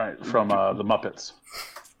 Right, from the Muppets.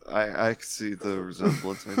 I can see the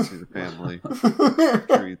resemblance. I see the family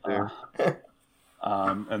tree there.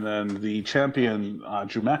 And then the champion,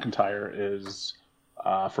 Drew McIntyre, is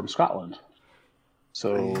from Scotland.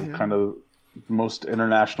 So kind of most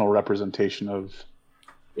international representation of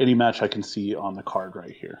any match I can see on the card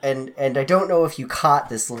right here. And I don't know if you caught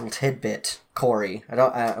this little tidbit, Corey.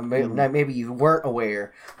 Maybe you weren't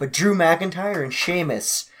aware, but Drew McIntyre and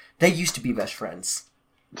Sheamus, they used to be best friends.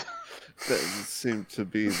 That seemed to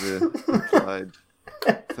be the implied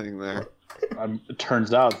thing there. It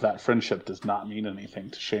turns out that friendship does not mean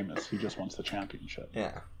anything to Sheamus. He just wants the championship.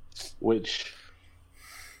 Yeah. Which,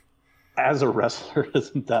 as a wrestler,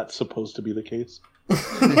 isn't that supposed to be the case?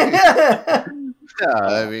 Yeah,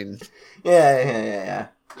 I mean... Yeah.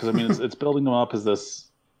 Because, I mean, it's building him up as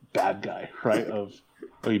this bad guy, right?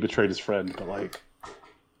 He betrayed his friend, but, like...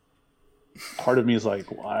 Part of me is like,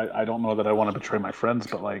 well, I don't know that I want to betray my friends,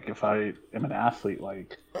 but like if I am an athlete,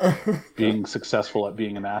 like being successful at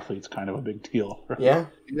being an athlete is kind of a big deal. Right? Yeah.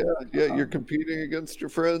 You're competing against your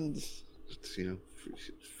friends. It's,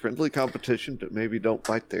 friendly competition. Maybe don't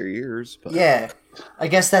bite their ears. But... Yeah, I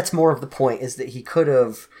guess that's more of the point. Is that he could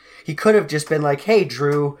have just been like, "Hey,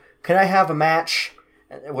 Drew, can I have a match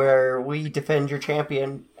where we defend your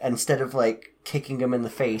champion?" Instead of like kicking him in the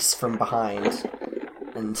face from behind.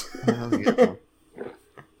 And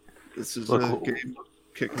this is a game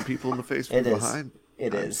kicking people in the face from behind.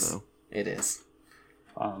 It is.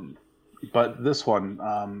 But this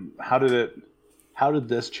one, how did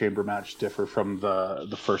this chamber match differ from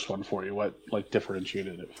the first one for you? What like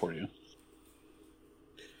differentiated it for you?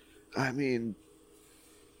 I mean,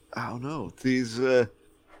 I don't know. These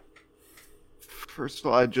first of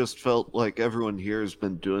all, I just felt like everyone here has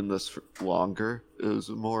been doing this for longer. It was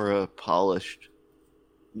more polished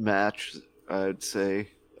match, I'd say.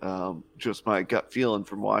 Just my gut feeling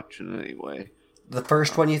from watching it anyway. The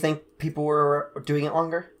first one, you think people were doing it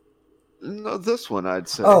longer? No, this one I'd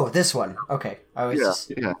say. Oh, this one. Okay. Yeah,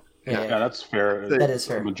 that's fair. That is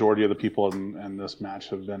fair. The majority of the people in this match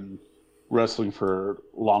have been wrestling for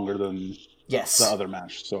longer than the other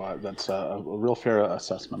match, so that's a real fair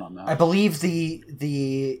assessment on that. I believe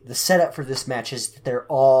the setup for this match is that they're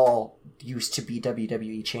all used to be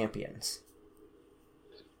WWE champions.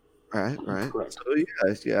 Right. Correct. So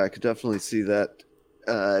I could definitely see that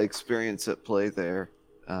experience at play there.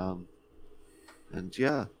 And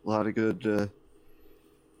a lot of good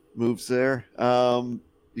moves there.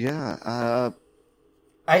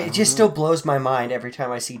 It just still blows my mind every time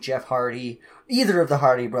I see Jeff Hardy, either of the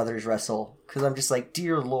Hardy brothers wrestle, because I'm just like,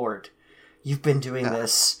 dear Lord, you've been doing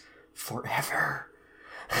this forever.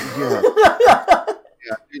 Yeah.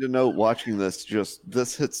 I need to note watching this.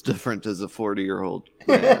 This hits different as a 40-year-old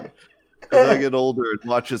man. As I get older and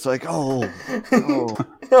watch, it's like, oh,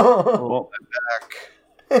 Well,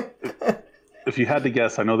 back. if you had to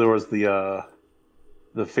guess, I know there was the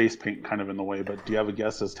face paint kind of in the way, but do you have a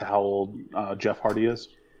guess as to how old Jeff Hardy is,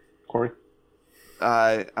 Corey?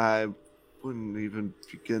 I wouldn't even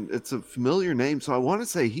begin. It's a familiar name, so I want to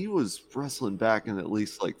say he was wrestling back in at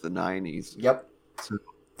least like the 90s. Yep. So,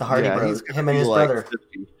 The Hardy yeah, Bros. he's gonna Him and be his like brother.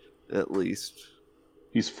 50 at least.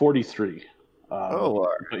 He's 43.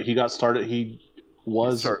 But he got started. He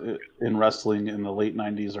was in wrestling in the late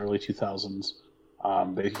 90s, early 2000s.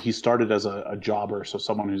 He started as a jobber, so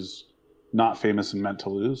someone who's not famous and meant to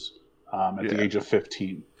lose at the age of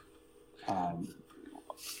 15.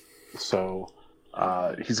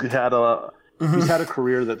 He's had a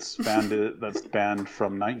career that's spanned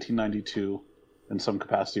from 1992 in some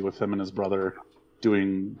capacity with him and his brother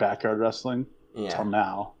doing backyard wrestling till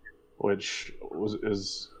now, which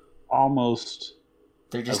is almost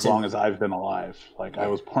as long as I've been alive. Like I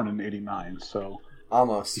was born in '89, so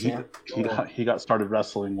almost. He got started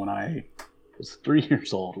wrestling when I was 3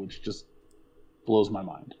 years old, which just blows my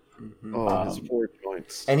mind. Oh, his 4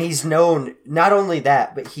 joints. And he's known, not only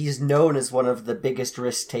that, but he's known as one of the biggest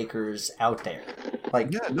risk takers out there.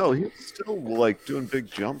 Like, yeah, no, he's still like doing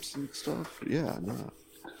big jumps and stuff. Yeah, no.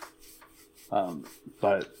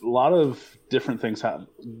 But a lot of different things happen.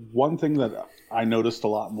 One thing that I noticed a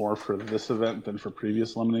lot more for this event than for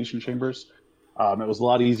previous Elimination Chambers, it was a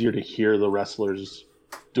lot easier to hear the wrestlers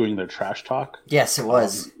doing their trash talk. Yes, it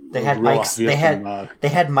was. They had mics. They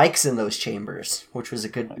had mics in those chambers, which was a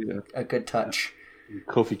good touch.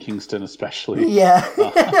 Kofi Kingston, especially. Yeah.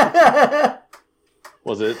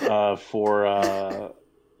 Was it for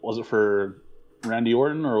Randy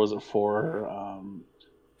Orton or was it for?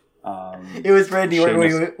 It was Randy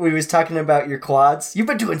Orton. We was talking about your quads. You've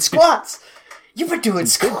been doing squats. You've been doing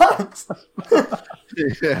squats.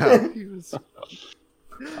 Yeah, he was.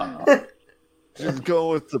 Just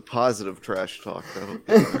go with the positive trash talk. That'll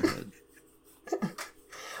get in our head.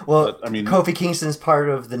 Well, but, I mean, Kofi Kingston's part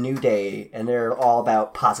of the New Day, and they're all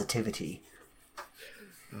about positivity.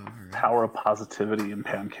 Power of positivity and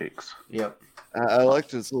pancakes. Yep. I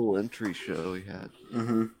liked his little entry show he had.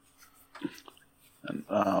 Mm-hmm. And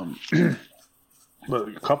but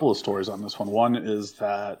a couple of stories on this one. One is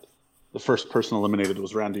that the first person eliminated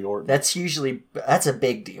was Randy Orton. That's a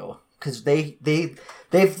big deal because they've.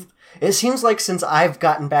 It seems like since I've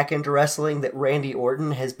gotten back into wrestling that Randy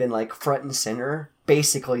Orton has been like front and center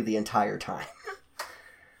basically the entire time.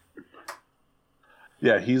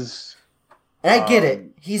 Yeah, he's... And I get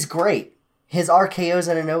it. He's great. His RKOs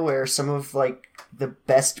out of nowhere are some of like the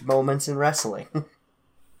best moments in wrestling.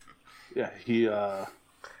 Yeah, he's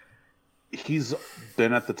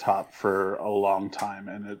been at the top for a long time,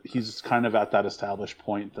 and he's kind of at that established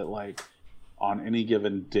point that like on any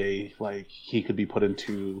given day, like he could be put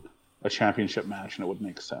into a championship match and it would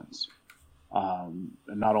make sense. And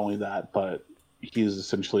not only that, but he's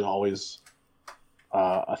essentially always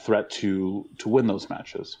a threat to win those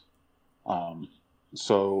matches. And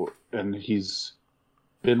he's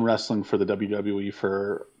been wrestling for the WWE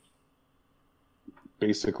for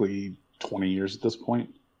basically 20 years at this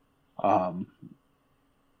point. And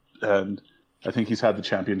I think he's had the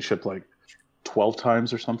championship like 12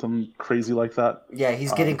 times or something crazy like that. Yeah,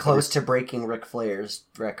 he's getting close to breaking Ric Flair's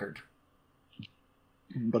record.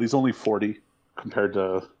 But he's only 40 compared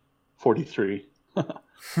to 43. But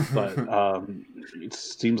it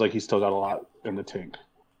seems like he's still got a lot in the tank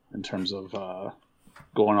in terms of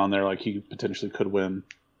going on there. Like he potentially could win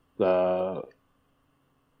the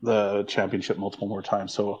championship multiple more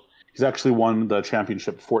times. So he's actually won the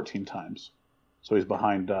championship 14 times. So he's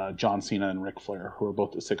behind John Cena and Ric Flair, who are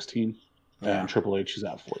both at 16, and Triple H is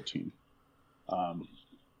at 14.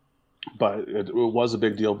 But it was a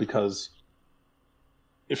big deal because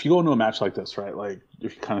if you go into a match like this, right, like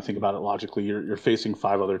if you kind of think about it logically, you're facing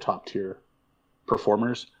 5 other top tier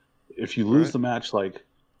performers. If you lose the match, like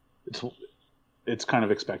it's kind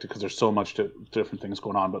of expected because there's so much different things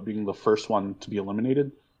going on. But being the first one to be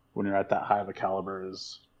eliminated when you're at that high of a caliber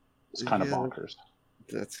is kind of bonkers.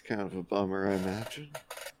 That's kind of a bummer, I imagine.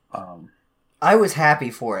 I was happy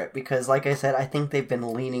for it because, like I said, I think they've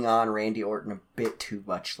been leaning on Randy Orton a bit too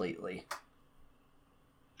much lately.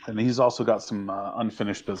 And he's also got some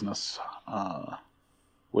unfinished business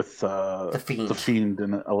with the Fiend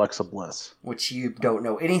and Alexa Bliss, which you don't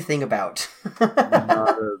know anything about. Not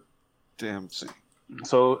a damn thing.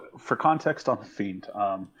 So, for context on the Fiend,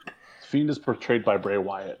 Fiend is portrayed by Bray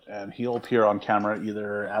Wyatt, and he'll appear on camera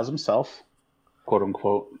either as himself, quote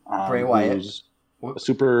unquote, Bray Wyatt, a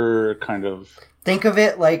super kind of... Think of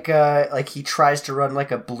it like he tries to run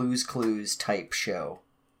like a Blue's Clues type show.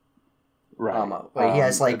 Right. He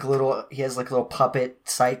has little puppet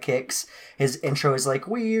sidekicks. His intro is like,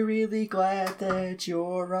 "We're really glad that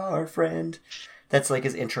you're our friend." That's like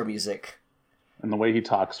his intro music. And the way he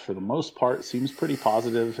talks, for the most part, seems pretty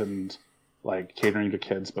positive and like catering to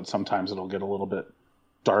kids, but sometimes it'll get a little bit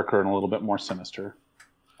darker and a little bit more sinister.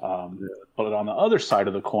 But on the other side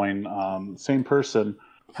of the coin, same person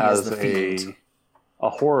has a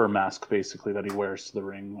horror mask basically that he wears to the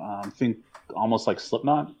ring. Think almost like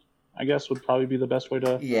Slipknot, I guess would probably be the best way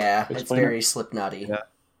to it's very Slipknotty. Yeah.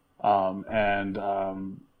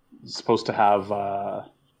 It's supposed to have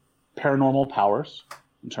paranormal powers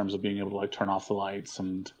in terms of being able to like turn off the lights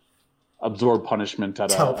and absorb punishment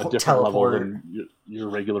at a different level than your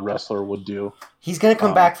regular wrestler would do. He's going to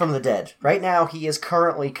come back from the dead. Right now, he is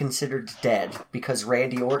currently considered dead because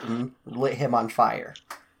Randy Orton lit him on fire.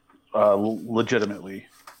 Legitimately,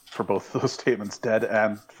 for both those statements, dead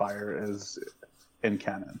and fire is in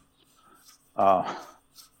canon.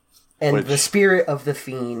 The spirit of the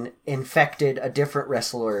Fiend infected a different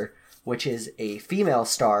wrestler, which is a female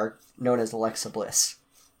star known as Alexa Bliss.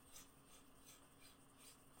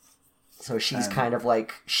 So she's kind of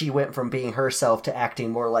like, she went from being herself to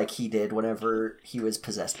acting more like he did whenever he was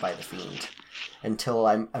possessed by the Fiend. Until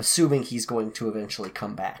I'm assuming he's going to eventually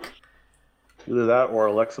come back. Either that or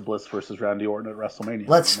Alexa Bliss versus Randy Orton at WrestleMania.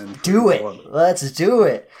 Let's do it! Let's do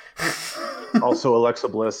it! Also, Alexa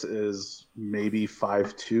Bliss is maybe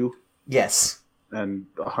 5'2". Yes. And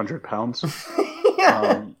 100 pounds.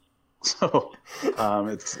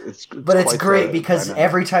 But it's great because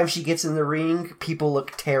every time she gets in the ring, people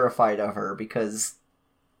look terrified of her because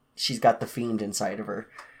she's got the Fiend inside of her.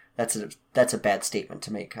 That's a bad statement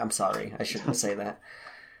to make. I'm sorry. I shouldn't say that.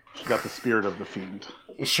 She's got the spirit of the Fiend.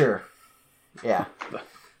 Sure. Yeah.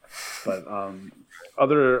 But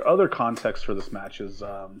other context for this match is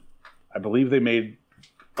I believe they made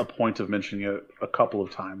a point of mentioning it a couple of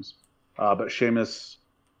times. But Sheamus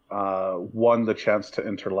won the chance to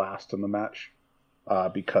enter last in the match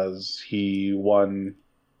because he won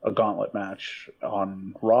a gauntlet match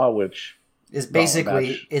on Raw, which is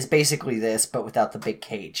basically this, but without the big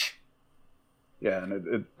cage. Yeah,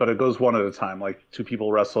 and but it goes one at a time. Like two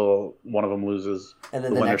people wrestle, one of them loses, and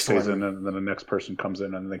then the winner stays in, and then the next person comes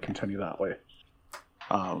in, and they continue that way.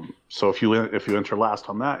 So if you enter last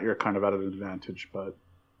on that, you're kind of at an advantage. But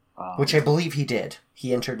which I believe he did.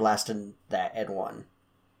 He entered last in that and won.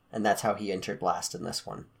 And that's how he entered last in this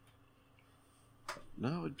one.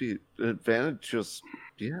 No, it would be an advantage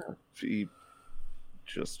he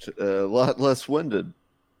just a lot less winded.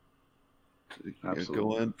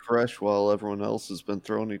 Go in fresh while everyone else has been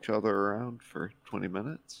throwing each other around for 20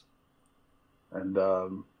 minutes. And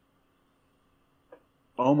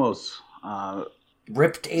almost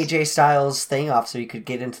ripped AJ Styles' thing off so he could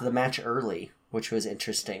get into the match early, which was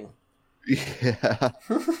interesting. Yeah.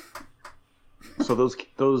 So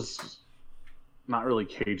those not really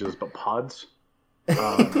cages, but pods.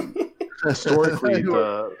 Historically,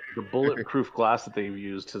 the bulletproof glass that they've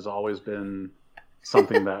used has always been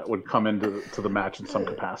something that would come into the match in some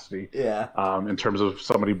capacity. Yeah. In terms of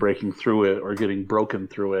somebody breaking through it or getting broken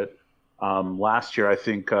through it. Last year, I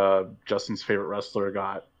think Justin's favorite wrestler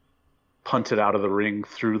got punted out of the ring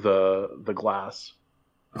through the glass.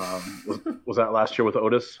 Was that last year with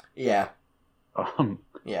Otis? Yeah.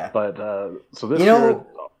 Yeah. But so this year,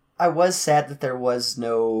 I was sad that there was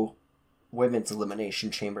no women's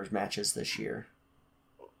elimination chambers matches this year,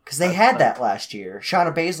 because they had that last year.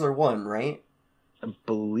 Shayna Baszler won, right? I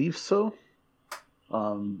believe so.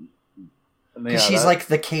 Because she's like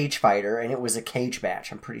the cage fighter, and it was a cage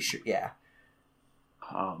match. I'm pretty sure. Yeah.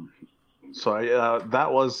 So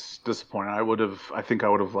that was disappointing. I think I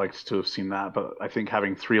would have liked to have seen that, but I think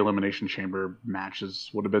having 3 elimination chamber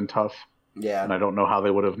matches would have been tough. Yeah. And I don't know how they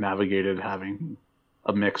would have navigated having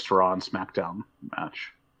a mixed Raw and SmackDown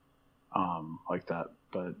match like that.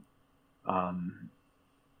 But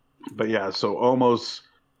yeah, so Omos,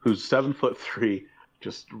 who's 7'3",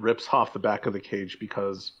 just rips off the back of the cage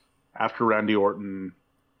because after Randy Orton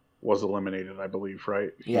was eliminated, I believe,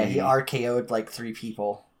 right? Yeah, he RKO'd like 3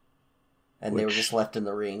 people, and they were just left in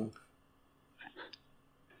the ring.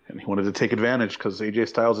 And he wanted to take advantage because AJ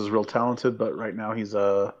Styles is real talented, but right now he's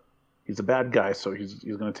a bad guy, so he's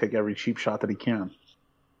going to take every cheap shot that he can.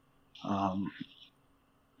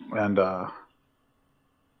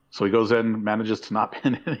 So he goes in, manages to not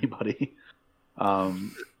pin anybody.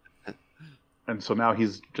 And so now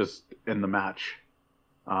he's just in the match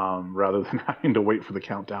rather than having to wait for the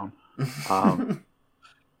countdown.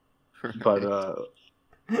 But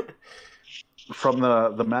from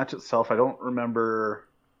the match itself, I don't remember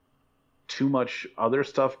too much other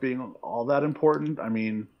stuff being all that important. I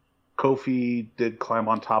mean, Kofi did climb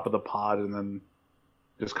on top of the pod and then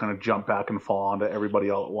just kind of jump back and fall onto everybody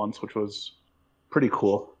all at once, which was pretty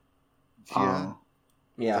cool. Yeah.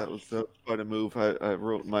 Yeah. That was quite a move. I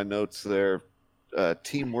wrote in my notes there,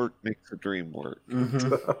 teamwork makes the dream work.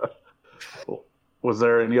 Mm-hmm. Cool. Was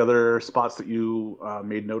there any other spots that you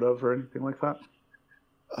made note of or anything like that?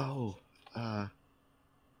 Oh, no,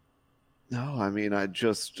 I mean, I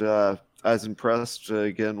was impressed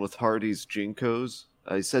again with Hardy's Jinkos.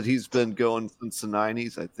 I said he's been going since the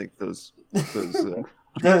 90s. I think those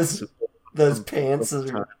those pants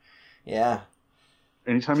are, yeah.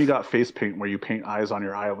 Anytime you got face paint where you paint eyes on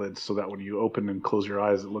your eyelids so that when you open and close your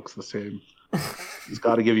eyes, it looks the same. It's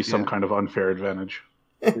got to give you some kind of unfair advantage.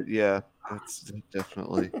 Yeah, that's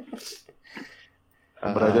definitely.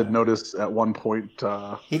 But I did notice at one point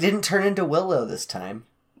he didn't turn into Willow this time.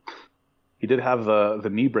 He did have the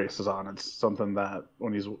knee braces on. It's something that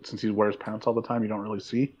since he wears pants all the time, you don't really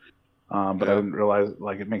see. But I didn't realize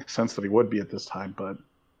it makes sense that he would be at this time. But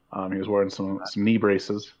he was wearing some knee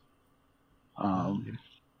braces. And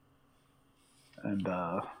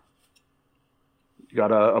you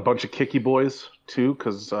got a bunch of kicky boys too,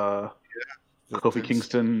 because Kofi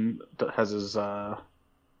Kingston has his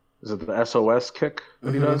is it the SOS kick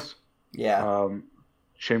that he does? Yeah.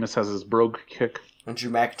 Sheamus has his brogue kick. And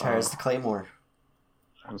Drew McIntyre has the Claymore.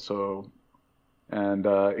 And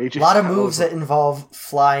AJ a lot of Styles, moves that involve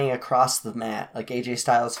flying across the mat, like AJ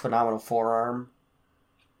Styles' phenomenal forearm.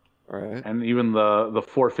 Right. And even the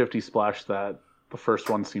 450 splash that the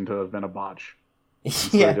first one seemed to have been a botch.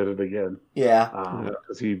 So Yeah. he did it again. Yeah.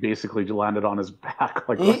 Because he basically landed on his back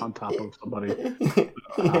on top of somebody.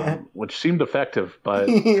 Yeah. Which seemed effective, but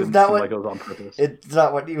It's didn't not seem what- like it was on purpose. It's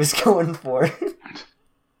not what he was going for.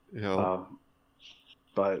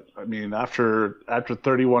 But I mean, after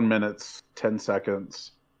 31 minutes, 10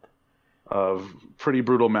 seconds of pretty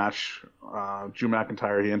brutal match, Drew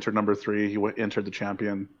McIntyre, he entered number 3. He entered the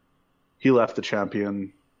champion. He left the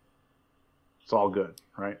champion. It's all good,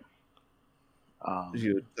 right?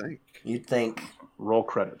 You'd think. Roll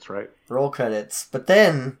credits, right? Roll credits. But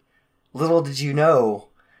then, little did you know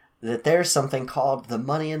that there's something called the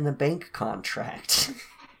Money in the Bank contract.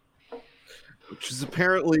 Which is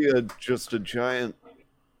apparently just a giant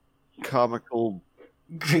comical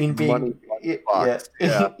Green money bean. box.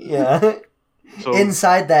 Yeah. Yeah. So,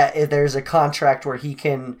 Inside that, there's a contract where he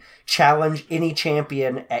can challenge any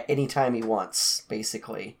champion at any time he wants,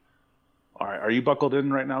 basically. all right, are you buckled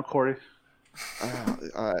in right now, Corey?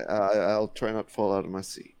 I'll try not to fall out of my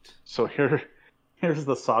seat. So here's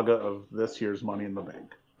the saga of this year's Money in the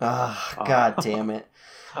Bank. Ah, God damn it.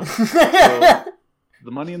 So,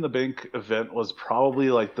 the Money in the Bank event was probably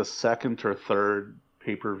like the second or third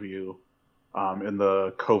pay-per-view in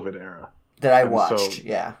the COVID era. that I And watched, so-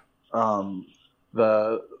 yeah.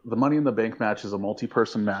 The Money in the Bank match is a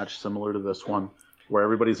multi-person match similar to this one, where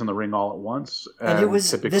everybody's in the ring all at once, and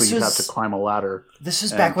typically you have to climb a ladder. This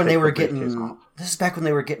was and back when take they were the briefcase getting. off. This is back when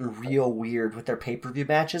they were getting real weird with their pay-per-view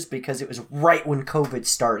matches because it was right when COVID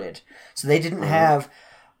started. So they didn't have.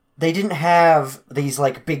 They didn't have these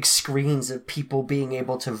like big screens of people being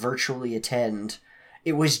able to virtually attend.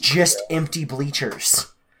 It was just empty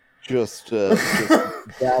bleachers. Just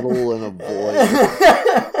battle and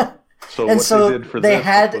avoid. So And what so they did for they this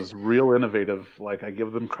had- was real innovative. Like, I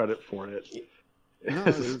give them credit for it. No,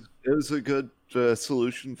 it was a good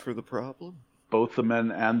solution for the problem. Both the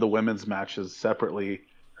men and the women's matches separately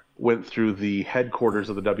went through the headquarters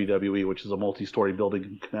of the WWE, which is a multi-story building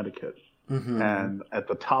in Connecticut. Mhm. And at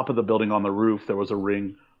the top of the building on the roof, there was a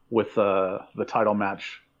ring with the title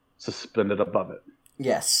match suspended above it.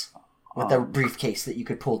 Yes, with a briefcase that you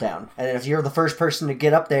could pull down, and if you're the first person to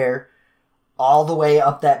get up there, all the way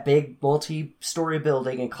up that big multi-story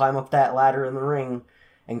building and climb up that ladder in the ring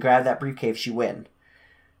and grab that briefcase, you win.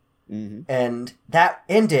 Mm-hmm. And that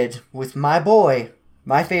ended with my boy,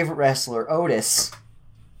 my favorite wrestler, Otis,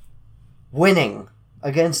 winning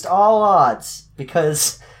against all odds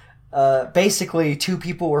because basically two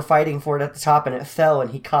people were fighting for it at the top and it fell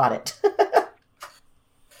and he caught it.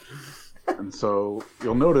 And so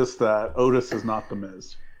you'll notice that Otis is not the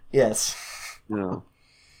Miz. Yes. No.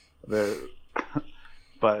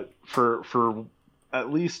 But for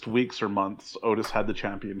at least weeks or months, Otis had the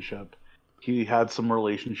championship. He had some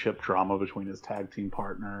relationship drama between his tag team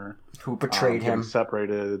partner, Who betrayed him. getting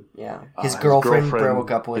separated, Yeah. His his girlfriend girlfriend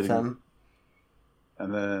broke up with getting- him.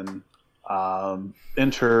 and then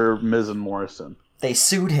enter Miz and Morrison. They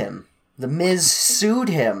sued him. The Miz sued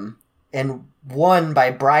him and won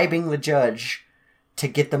by bribing the judge to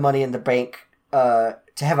get the Money in the Bank to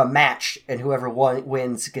have a match, and whoever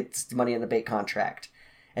wins gets the Money in the Bank contract.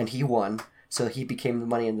 And he won, so he became the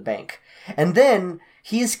Money in the Bank. And then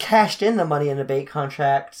he's cashed in the Money in the Bank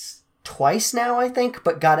contracts twice now, I think,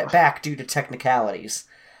 but got it back due to technicalities.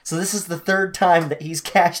 So this is the third time that he's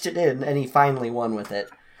cashed it in, and he finally won with it.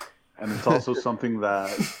 And it's also something that,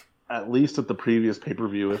 at least at the previous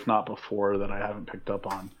pay-per-view, if not before, that I haven't picked up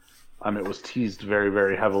on. It was teased very,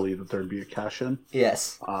 very heavily that there'd be a cash-in.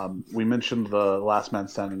 Yes. We mentioned the Last Man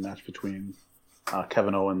Standing match between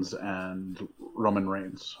Kevin Owens and Roman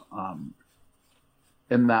Reigns.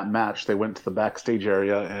 In that match, they went to the backstage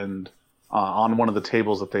area, and on one of the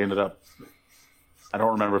tables that they ended up, I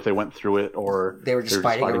don't remember if they went through it or they were just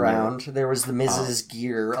fighting around. There was the Miz's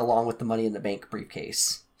gear along with the Money in the Bank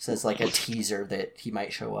briefcase. So it's like a teaser that he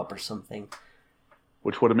might show up or something.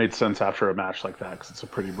 Which would have made sense after a match like that, because it's a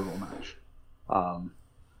pretty brutal match.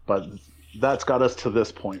 But that's got us to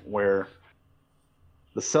this point where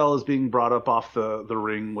the Cell is being brought up off the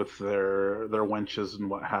ring with their winches and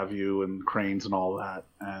what have you, and cranes and all that.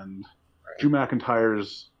 And Drew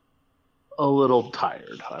McIntyre's a little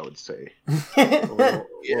tired, I would say. A little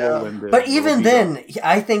winded, but even then,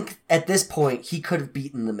 I think at this point, he could have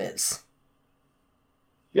beaten The Miz.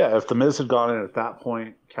 Yeah, if The Miz had gone in at that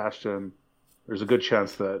point, cashed in, there's a good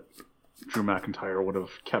chance that Drew McIntyre would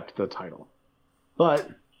have kept the title. But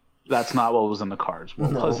that's not what was in the cards.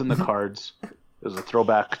 What was in the cards is a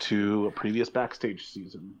throwback to a previous backstage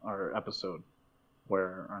season, or episode,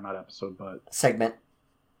 or not episode, but... Segment.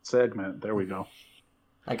 There we go.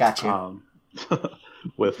 I got you.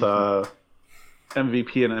 With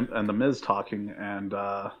MVP and The Miz talking, and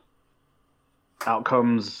out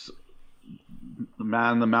comes the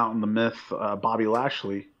man, the mountain, the myth, Bobby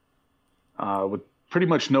Lashley, with pretty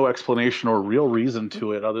much no explanation or real reason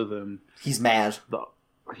to it other than he's mad.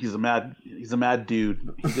 He's a mad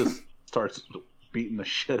dude. He just starts beating the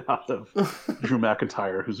shit out of Drew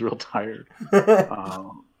McIntyre, who's real tired.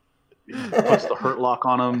 He puts the Hurt Lock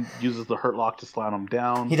on him, uses the Hurt Lock to slam him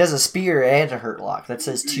down. He does a spear and a Hurt Lock. That's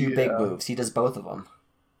his two big moves. He does both of them.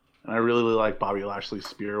 And I really like Bobby Lashley's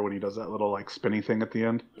spear when he does that little like spinny thing at the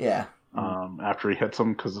end. Yeah. After he hits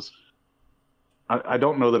him, because I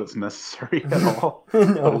don't know that it's necessary at all,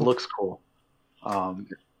 No. but it looks cool. And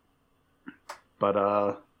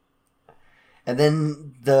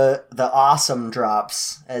then the awesome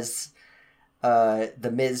drops as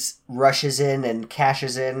the Miz rushes in and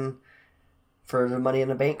cashes in for the Money in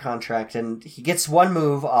the Bank contract, and he gets one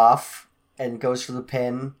move off and goes for the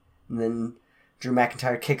pin, and then Drew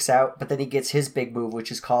McIntyre kicks out, but then he gets his big move,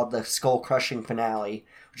 which is called the Skull Crushing Finale,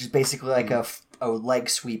 which is basically like a leg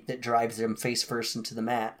sweep that drives him face first into the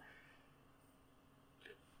mat.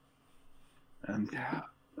 And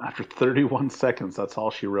after 31 seconds, that's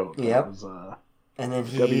all she wrote. Yep. Was, and then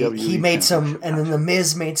he made some, and then the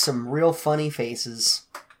Miz made some real funny faces.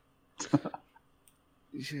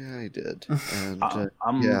 Yeah, I did. And,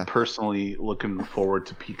 I'm personally looking forward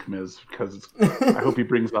to peak Miz, because I hope he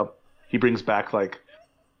brings back, like,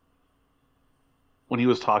 when he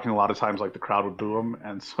was talking a lot of times, like, the crowd would boo him,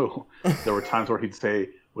 and so there were times where he'd say,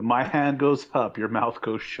 when my hand goes up, your mouth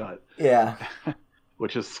goes shut. Yeah.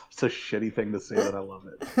 Which is such a shitty thing to say, that I love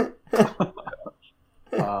it.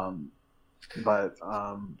 But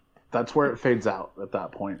that's where it fades out at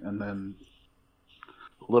that point, and then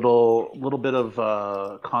little bit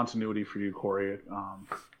of continuity for you, Corey.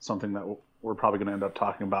 Something that we're probably going to end up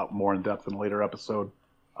talking about more in depth in a later episode.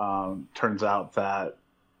 Turns out that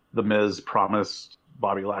The Miz promised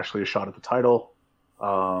Bobby Lashley a shot at the title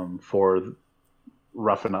for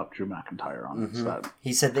roughing up Drew McIntyre on it. So that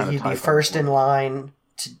he said that he'd be first in line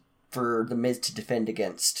for The Miz to defend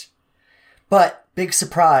against. But, big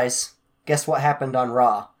surprise, guess what happened on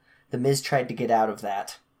Raw? The Miz tried to get out of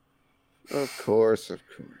that. Of course.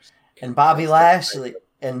 And Bobby Lashley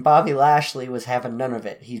was having none of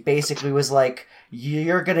it. He basically was like,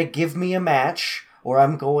 "You're gonna give me a match, or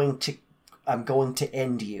I'm going to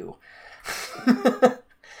end you."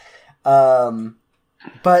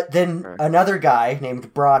 But then another guy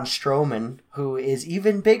named Braun Strowman, who is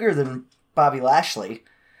even bigger than Bobby Lashley.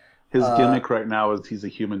 His gimmick right now is he's a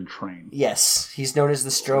human train. Yes, he's known as the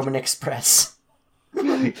Strowman Express.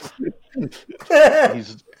 He's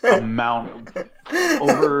a mount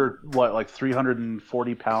over like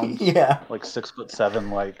 340 pounds. Yeah, like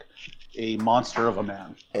 6'7", like a monster of a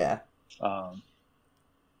man. Yeah.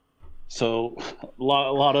 So a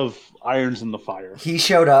lot of irons in the fire. He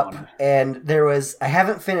showed up, and I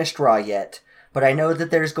haven't finished Raw yet, but I know that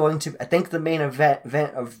there's going to, I think the main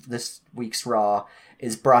event of this week's Raw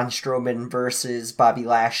is Braun Strowman versus Bobby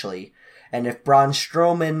Lashley. And if Braun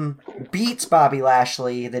Strowman beats Bobby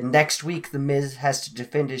Lashley, then next week The Miz has to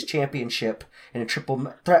defend his championship in a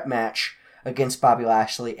triple threat match against Bobby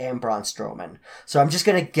Lashley and Braun Strowman. So I'm just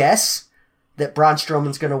going to guess that Braun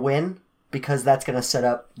Strowman's going to win because that's going to set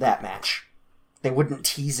up that match. They wouldn't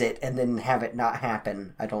tease it and then have it not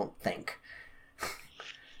happen, I don't think.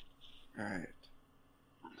 All right.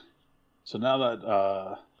 So now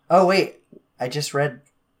that... Oh, wait. I just read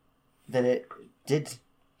that it did...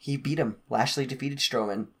 He beat him. Lashley defeated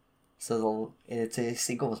Strowman. So it's a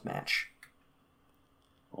singles match.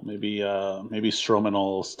 Well, maybe Strowman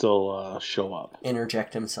will still show up.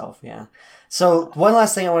 Interject himself, yeah. So, one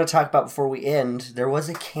last thing I want to talk about before we end. There was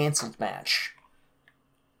a canceled match.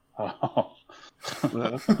 Oh. There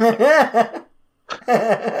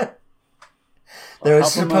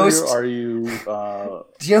was How supposed... familiar are you...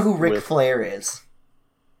 Do you know who Ric Flair is?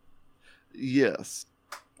 Yes.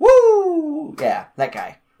 Woo! Yeah, that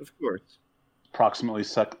guy. Of course. Approximately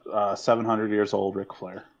 700 years old, Ric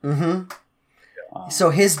Flair. Mm-hmm. So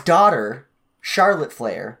his daughter, Charlotte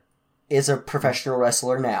Flair, is a professional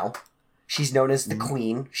wrestler now. She's known as the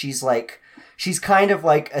Queen. She's kind of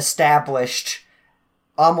like established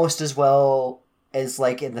almost as well as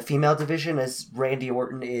like in the female division as Randy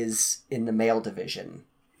Orton is in the male division,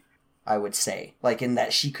 I would say. Like in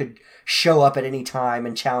that she could show up at any time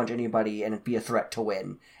and challenge anybody and be a threat to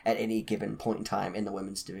win at any given point in time in the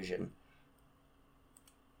women's division.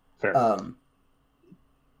 Fair.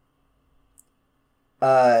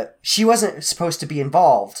 She wasn't supposed to be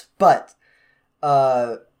involved, but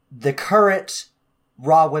the current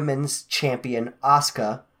Raw Women's Champion,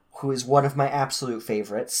 Asuka, who is one of my absolute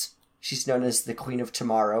favorites, she's known as the Queen of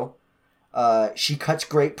Tomorrow. She cuts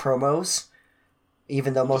great promos,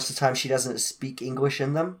 even though most of the time she doesn't speak English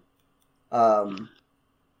in them.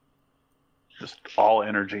 Just all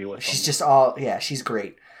energy with She's them. just all... Yeah, she's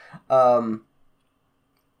great. But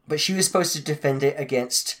she was supposed to defend it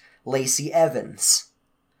against Lacey Evans,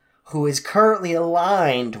 who is currently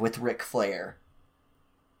aligned with Ric Flair.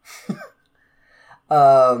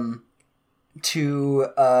 To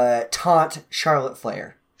taunt Charlotte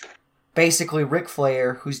Flair. Basically, Ric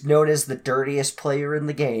Flair, who's known as the dirtiest player in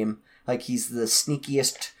the game, like he's the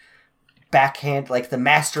sneakiest backhand, like the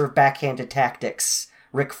master of backhanded tactics,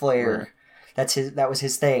 Ric Flair. Right. That was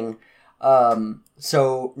his thing.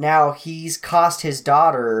 So now he's cost his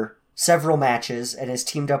daughter several matches and has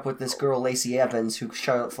teamed up with this girl, Lacey Evans, who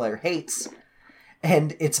Charlotte Flair hates.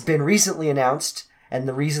 And it's been recently announced, and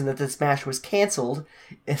the reason that this match was canceled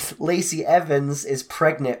is Lacey Evans is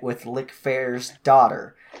pregnant with Ric Flair's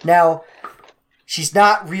daughter. Now, she's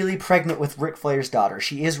not really pregnant with Ric Flair's daughter.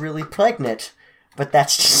 She is really pregnant, but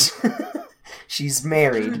that's just... she's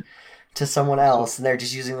married to someone else, and they're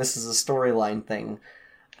just using this as a storyline thing.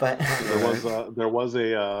 But there was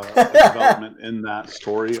a development in that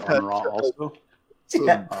story on Raw also,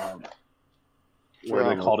 yeah. Where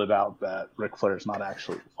they called it out that Ric Flair is not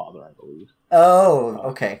actually the father, I believe. Oh,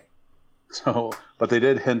 okay. So, but they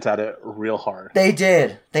did hint at it real hard. They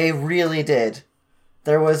did. They really did.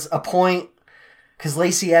 There was a point, because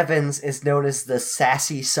Lacey Evans is known as the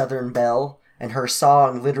sassy Southern Belle, and her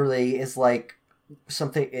song literally is like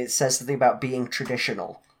something. It says something about being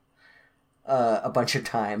traditional. A bunch of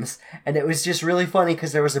times, and it was just really funny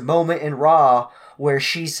because there was a moment in Raw where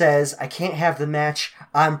she says, "I can't have the match,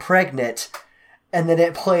 I'm pregnant," and then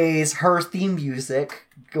it plays her theme music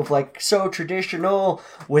of like so traditional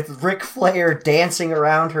with Ric Flair dancing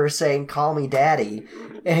around her saying, "Call me daddy,"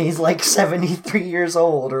 and he's like 73 years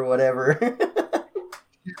old or whatever.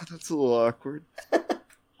 Yeah, that's a little awkward.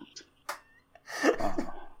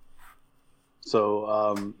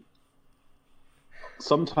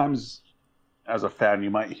 Sometimes as a fan, you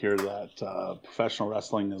might hear that professional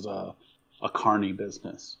wrestling is a carny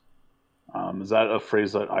business. Is that a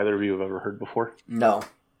phrase that either of you have ever heard before? No.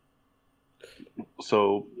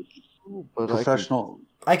 So, But professional...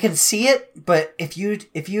 I can see it, but if you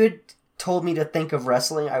had told me to think of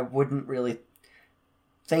wrestling, I wouldn't really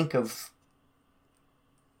think of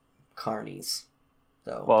carnies,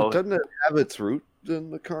 though. Well, doesn't it have its root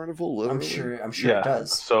in the carnival? Literally? I'm sure it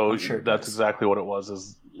does. So it that's does. exactly what it was.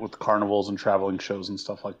 Is with carnivals and traveling shows and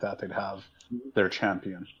stuff like that, they'd have their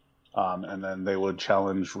champion, and then they would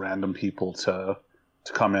challenge random people to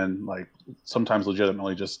come in, like sometimes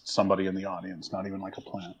legitimately just somebody in the audience, not even like a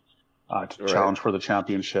plant, to challenge for the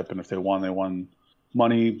championship. And if they won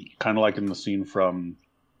money, kind of like in the scene from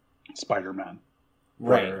Spider-Man,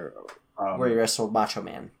 Right. where you wrestled Macho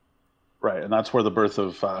Man. Right, and that's where the birth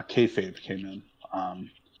of kayfabe came in,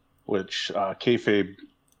 which kayfabe,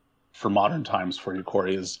 for modern times for you,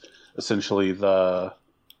 Corey, is essentially the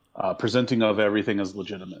presenting of everything as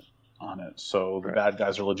legitimate. on it. So the bad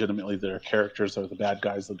guys are legitimately their characters. They're the bad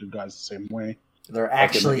guys, the good guys the same way. They're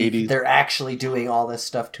actually doing all this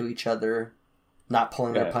stuff to each other, not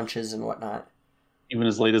pulling their punches and whatnot. Even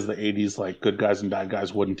as late as the 80s, like good guys and bad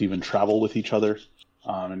guys wouldn't even travel with each other,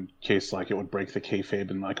 in case like it would break the kayfabe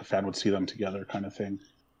and like a fan would see them together, kind of thing.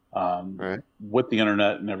 With the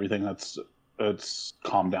internet and everything, it's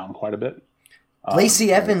calmed down quite a bit.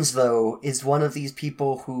 Lacey Evans, though, is one of these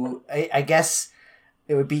people who I guess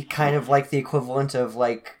it would be kind of like the equivalent of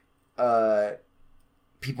like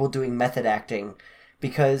people doing method acting,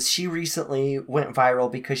 because she recently went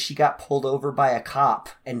viral because she got pulled over by a cop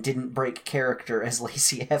and didn't break character as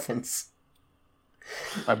Lacey Evans.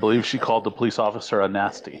 I believe she called the police officer a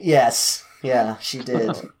nasty. Yes, yeah, she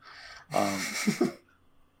did.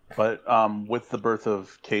 But with the birth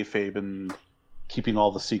of kayfabe and keeping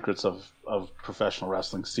all the secrets of professional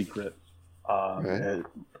wrestling secret, it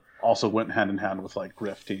also went hand in hand with like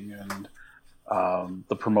grifting, and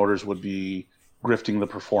the promoters would be grifting the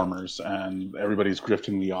performers, and everybody's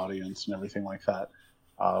grifting the audience and everything like that.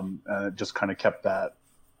 And it just kind of kept that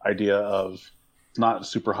idea of not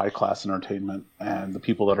super high class entertainment, and the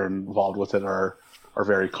people that are involved with it are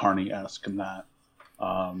very Carney-esque in that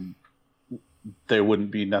they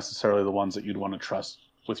wouldn't be necessarily the ones that you'd want to trust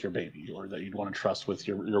with your baby, or that you'd want to trust with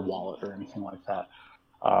your wallet or anything like that.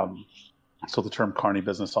 So the term Carney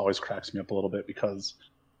business always cracks me up a little bit, because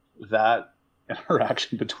that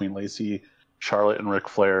interaction between Lacey, Charlotte, and Ric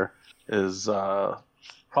Flair is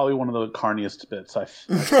probably one of the carniest bits I've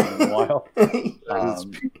seen in a while.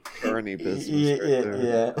 Carney business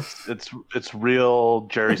there. It's real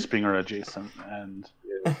Jerry Springer adjacent, and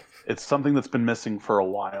it's something that's been missing for a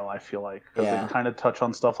while, I feel like. Because they kind of touch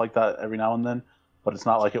on stuff like that every now and then, but it's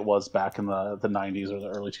not like it was back in the 90s or the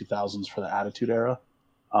early 2000s for the Attitude Era.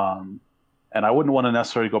 And I wouldn't want to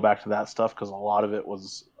necessarily go back to that stuff, because a lot of it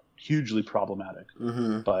was hugely problematic.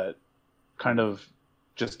 Mm-hmm. But kind of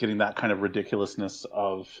just getting that kind of ridiculousness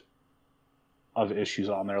of issues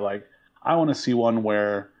on there. Like, I want to see one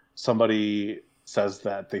where somebody says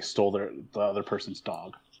that they stole the other person's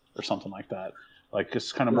dog or something like that. Like,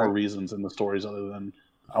 just kind of more reasons in the stories other than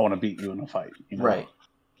I want to beat you in a fight. You know? Right.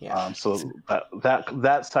 Yeah. So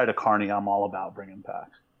that side of Carney, I'm all about bringing back.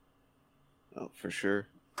 Oh, for sure.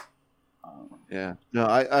 Yeah. No,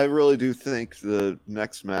 I really do think the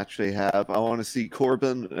next match they have, I want to see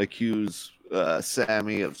Corbin accuse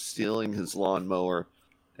Sammy of stealing his lawnmower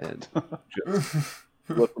and just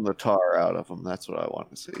flipping the tar out of him. That's what I want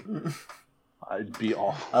to see. I'd be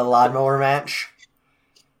all a lawnmower match.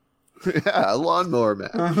 Yeah, a lawnmower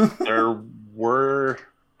match. There were.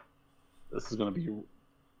 This is going to be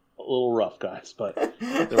a little rough, guys, but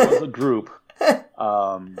there was a group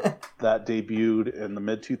that debuted in the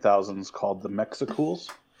mid 2000s called the Mexicools.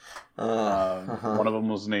 One of them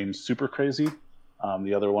was named Super Crazy.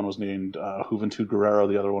 The other one was named Juventud Guerrero.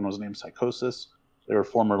 The other one was named Psychosis. They were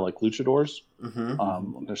former like luchadors.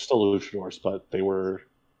 Mm-hmm. They're still luchadors, but they were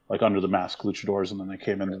like under the mask luchadors, and then they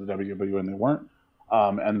came into the WWE and they weren't.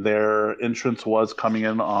 And their entrance was coming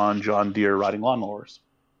in on John Deere riding lawnmowers.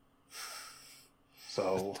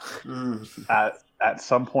 So at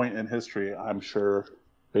some point in history, I'm sure,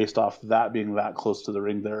 based off that being that close to the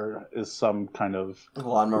ring, there is some kind of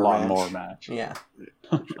lawnmower match. Yeah.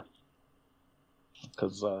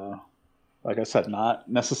 Because, like I said, not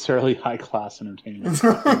necessarily high-class entertainment.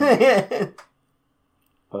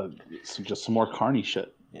 But just some more Carney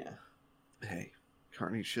shit. Yeah. Hey,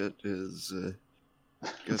 Carney shit is...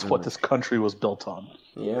 it's what this country was built on.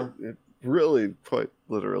 Yeah. It really, quite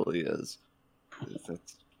literally is.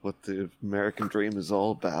 That's what the American dream is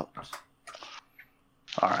all about.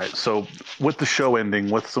 All right, so with the show ending,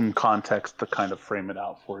 with some context to kind of frame it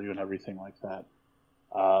out for you and everything like that,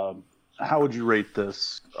 how would you rate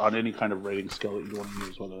this on any kind of rating scale that you want to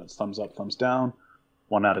use, whether it's thumbs up, thumbs down,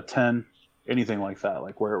 1 out of 10, anything like that?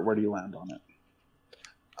 Like, where do you land on it?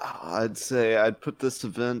 I'd say I'd put this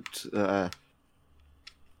event at,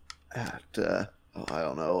 I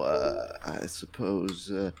don't know, I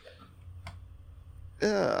suppose,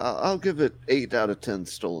 I'll give it 8 out of 10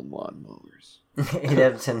 stolen lawnmowers. 8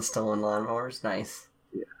 out of 10 stolen lawnmowers, nice.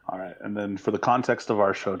 Yeah. All right, and then for the context of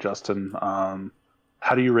our show, Justin,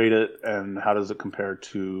 how do you rate it, and how does it compare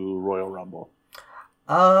to Royal Rumble?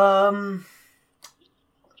 I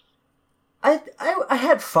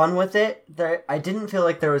had fun with it. I didn't feel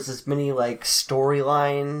like there was as many like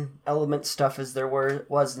storyline element stuff as there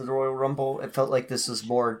was in the Royal Rumble. It felt like this was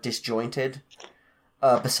more disjointed.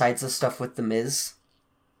 Besides the stuff with the Miz.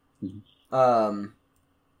 Mm-hmm.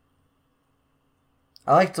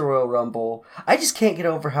 I liked the Royal Rumble. I just can't get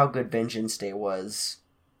over how good Vengeance Day was.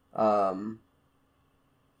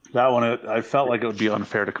 That one, I felt like it would be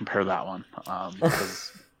unfair to compare that one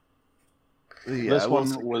because this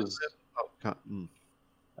one was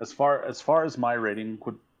as far as my rating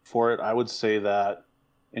for it. I would say that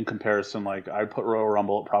in comparison, like I'd put Royal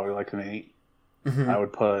Rumble at probably like an 8. Mm-hmm. I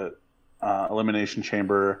would put Elimination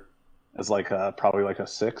Chamber as like probably like a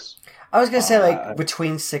 6. I was gonna say like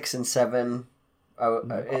between 6 and 7.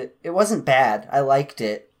 It wasn't bad. I liked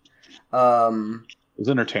it. It was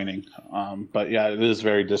entertaining, but yeah, it is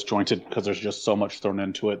very disjointed because there's just so much thrown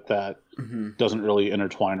into it that doesn't really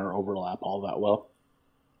intertwine or overlap all that well.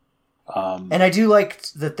 And I do like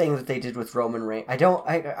the thing that they did with Roman Reigns.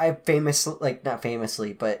 I famously, like, not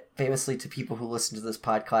famously, but famously to people who listen to this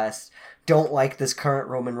podcast, don't like this current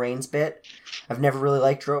Roman Reigns bit. I've never really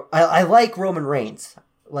liked I like Roman Reigns.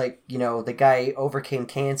 Like, you know, the guy overcame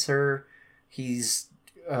cancer. He's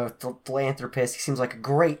a philanthropist. He seems like a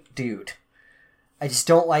great dude. I just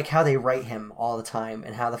don't like how they write him all the time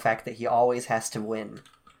and how the fact that he always has to win.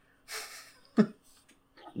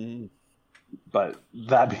 But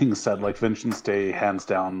that being said, like Vengeance Day, hands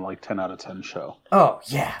down, like 10 out of 10 show. Oh,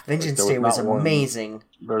 yeah. Vengeance Day was amazing.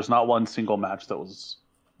 There's not one single match that was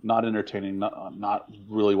not entertaining, not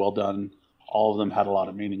really well done. All of them had a lot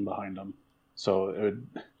of meaning behind them. So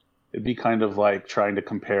it'd be kind of like trying to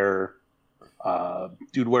compare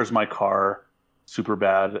Dude, Where's My Car,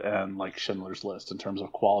 Superbad, and like Schindler's List in terms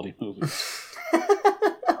of quality movies.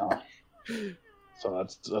 So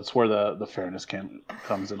that's where the fairness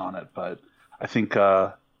comes in on it. But I think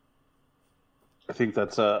that's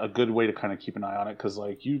a good way to kind of keep an eye on it because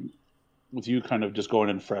like you kind of just going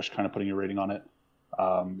in fresh, kind of putting your rating on it.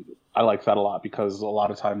 I like that a lot because a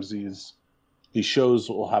lot of times these shows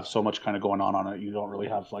will have so much kind of going on it. You don't really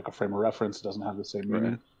have like a frame of reference. It doesn't have the same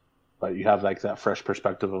meaning, but you have like that fresh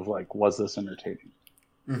perspective of like, was this entertaining?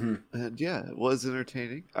 Mm-hmm. And yeah, it was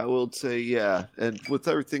entertaining. I will say, yeah. And with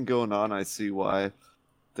everything going on, I see why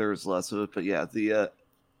there's less of it. But yeah, the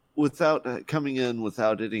without coming in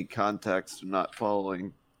without any context and not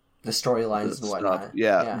following the storylines and whatnot.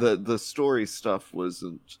 Yeah, the story stuff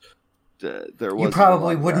wasn't. There was. You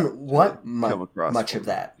probably wouldn't want much of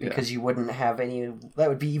that because you wouldn't have any. That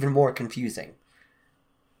would be even more confusing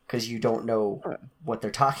because you don't know what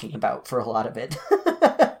they're talking about for a lot of it.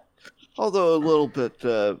 Although a little bit,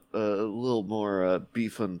 a little more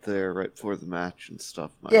beefing there right before the match and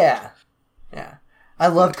stuff. Yeah. I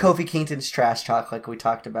loved Kofi Kingston's trash talk, like we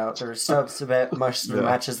talked about. There's stuff about most of the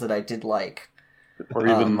matches that I did like, or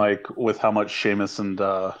even like with how much Sheamus and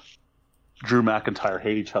Drew McIntyre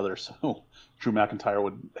hate each other. So Drew McIntyre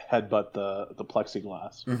would headbutt the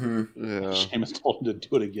plexiglass. Mm-hmm. Yeah. Sheamus told him to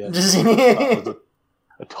do it again. It was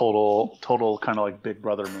a total kind of like Big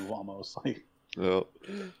Brother move almost. Like. Yep.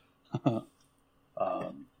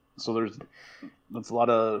 So that's a lot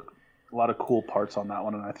of cool parts on that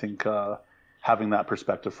one, and I think having that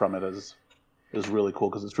perspective from it is really cool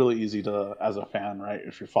because it's really easy to, as a fan, right,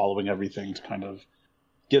 if you're following everything, to kind of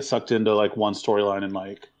get sucked into like one storyline and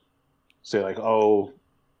like say like, oh,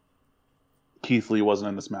 Keith Lee wasn't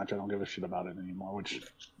in this match, I don't give a shit about it anymore, which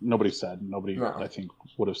nobody said. Nobody, I think,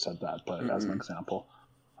 would have said that, but as an example.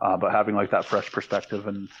 But having like that fresh perspective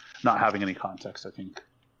and not having any context, I think,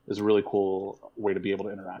 is a really cool way to be able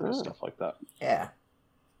to interact with stuff like that. Yeah.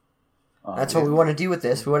 That's what we want to do with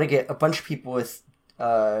this. We want to get a bunch of people with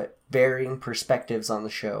varying perspectives on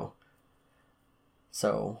the show.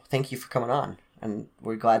 So thank you for coming on, and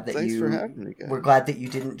we're glad that Thanks for having me, guys. We're glad that you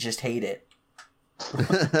didn't just hate it.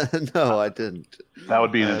 No, I didn't. That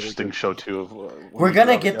would be an interesting show too. We're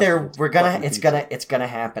gonna get there. It's gonna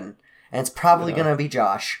happen, and it's probably gonna be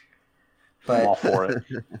Josh. But I'm all for it.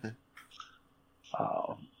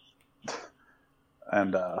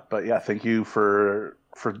 But yeah, thank you for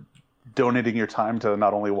donating your time to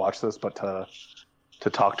not only watch this but to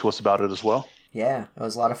talk to us about it as well. Yeah, it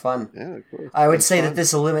was a lot of fun. Yeah, cool. I would say that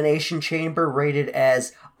this Elimination Chamber rated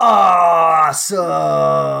as awesome.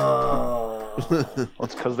 Well,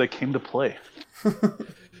 it's because they came to play.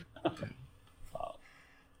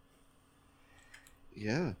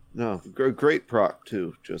 Yeah, no, great proc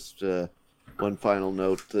too. Just one final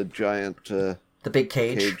note: the giant, the big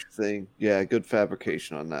cage thing. Yeah, good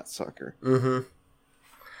fabrication on that sucker. Mm-hmm.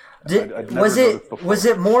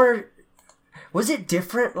 Was it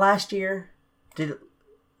different last year? I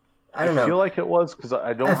don't know. I feel like it was because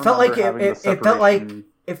I don't. I felt like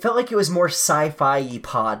it felt like it was more sci-fi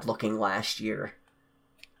pod looking last year.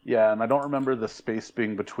 Yeah, and I don't remember the space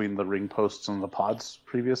being between the ring posts and the pods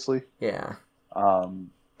previously. Yeah.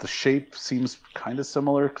 The shape seems kind of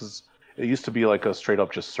similar because it used to be like a straight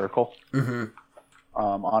up just circle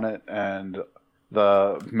on it, and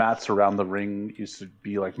the mats around the ring used to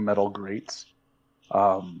be like metal grates.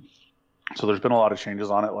 So there's been a lot of changes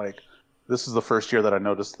on it. Like, this is the first year that I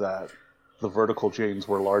noticed that the vertical chains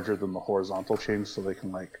were larger than the horizontal chains, so they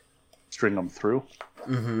can like string them through.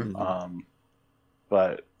 Mm-hmm.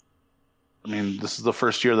 But I mean, this is the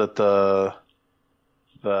first year that the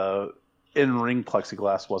in-ring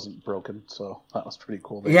plexiglass wasn't broken, so that was pretty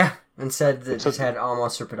cool. Yeah, instead they just had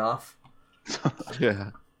almost rip it off.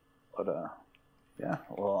 Yeah. But yeah.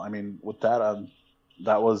 Well, I mean, with that,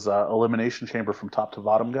 that was Elimination Chamber from top to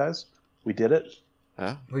bottom, guys. We did it.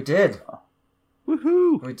 Yeah. We did.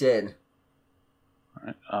 Woohoo! We did. All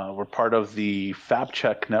right. We're part of the Fab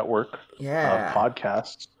Check network Yeah. of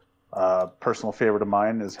podcasts. Personal favorite of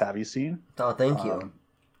mine is Have You Seen? Oh, thank you.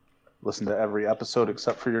 Listen to every episode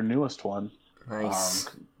except for your newest one. Nice.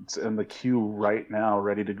 It's in the queue right now,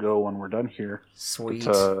 ready to go when we're done here. Sweet.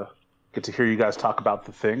 Get to hear you guys talk about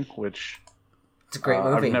The Thing, which It's a great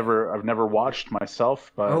movie. I've never watched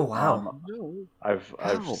myself, but Oh, wow. I've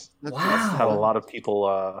Wow. had a lot of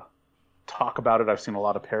people talk about it. I've seen a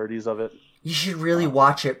lot of parodies of it. You should really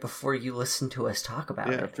watch it before you listen to us talk about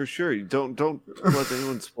Yeah, it. for sure. You don't let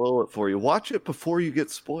anyone spoil it for you. Watch it before you get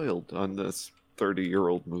spoiled on this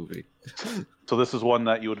 30-year-old movie. So this is one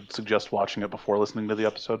that you would suggest watching it before listening to the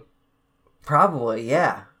episode? Probably,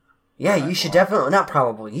 yeah. Yeah, you should definitely, not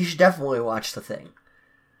probably, you should definitely watch The Thing.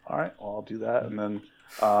 All right, well, I'll do that. And then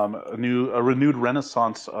a renewed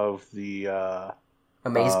renaissance of the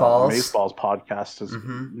Amazeballs. Amazeballs podcast.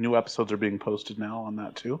 Mhm. New episodes are being posted now on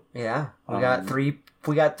that too. Yeah, we got three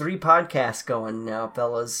podcasts going now,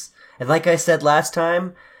 fellas. And like I said last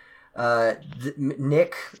time,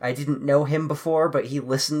 Nick, I didn't know him before, but he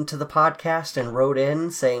listened to the podcast and wrote in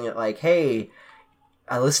saying like, "Hey,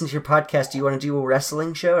 I listened to your podcast. Do you want to do a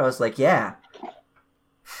wrestling show?" And I was like, "Yeah."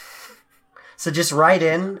 So just write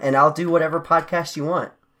in, and I'll do whatever podcast you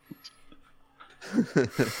want.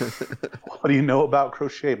 What do you know about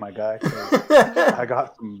crochet, my guy? 'Cause I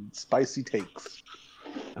got some spicy takes.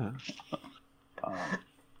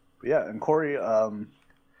 Yeah, and Corey, you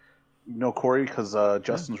know Corey because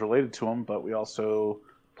Justin's related to him, but we also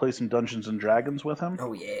play some Dungeons and Dragons with him.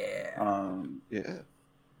 Oh yeah. Yeah.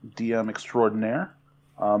 DM extraordinaire.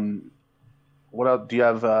 What else? Do you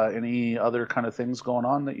have any other kind of things going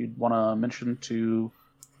on that you'd want to mention to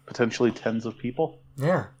potentially tens of people?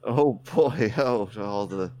 Yeah. Oh boy, oh, to all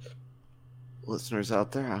the listeners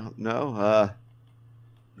out there, I don't know.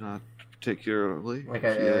 Not particularly. Like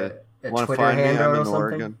If a you wanna Twitter find me, handle I'm or in something?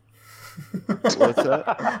 Oregon. What's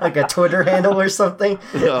that? Like a Twitter handle or something?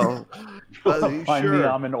 No. Find Sure. me,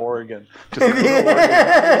 I'm in Oregon.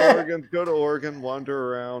 Just Go to Oregon,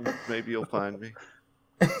 wander around. Maybe you'll find me.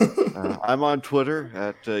 I'm on Twitter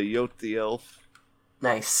at Yote the Elf.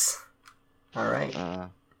 Nice. All right.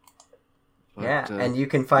 But, yeah, and you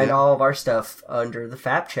can find yeah. all of our stuff under the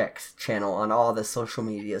Fab Check channel on all the social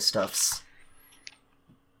media stuffs.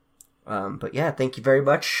 But yeah, thank you very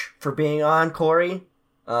much for being on, Corey.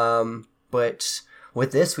 But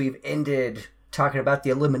with this, we've ended talking about the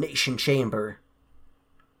Elimination Chamber.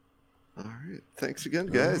 All right. Thanks again,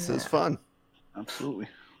 guys. It was Yeah. fun. Absolutely.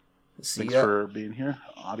 See Thanks ya. for being here.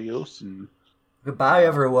 Adios and Goodbye,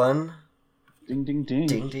 everyone. ding, ding, ding.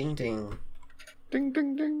 Ding, ding, ding. Ding,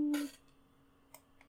 ding, ding.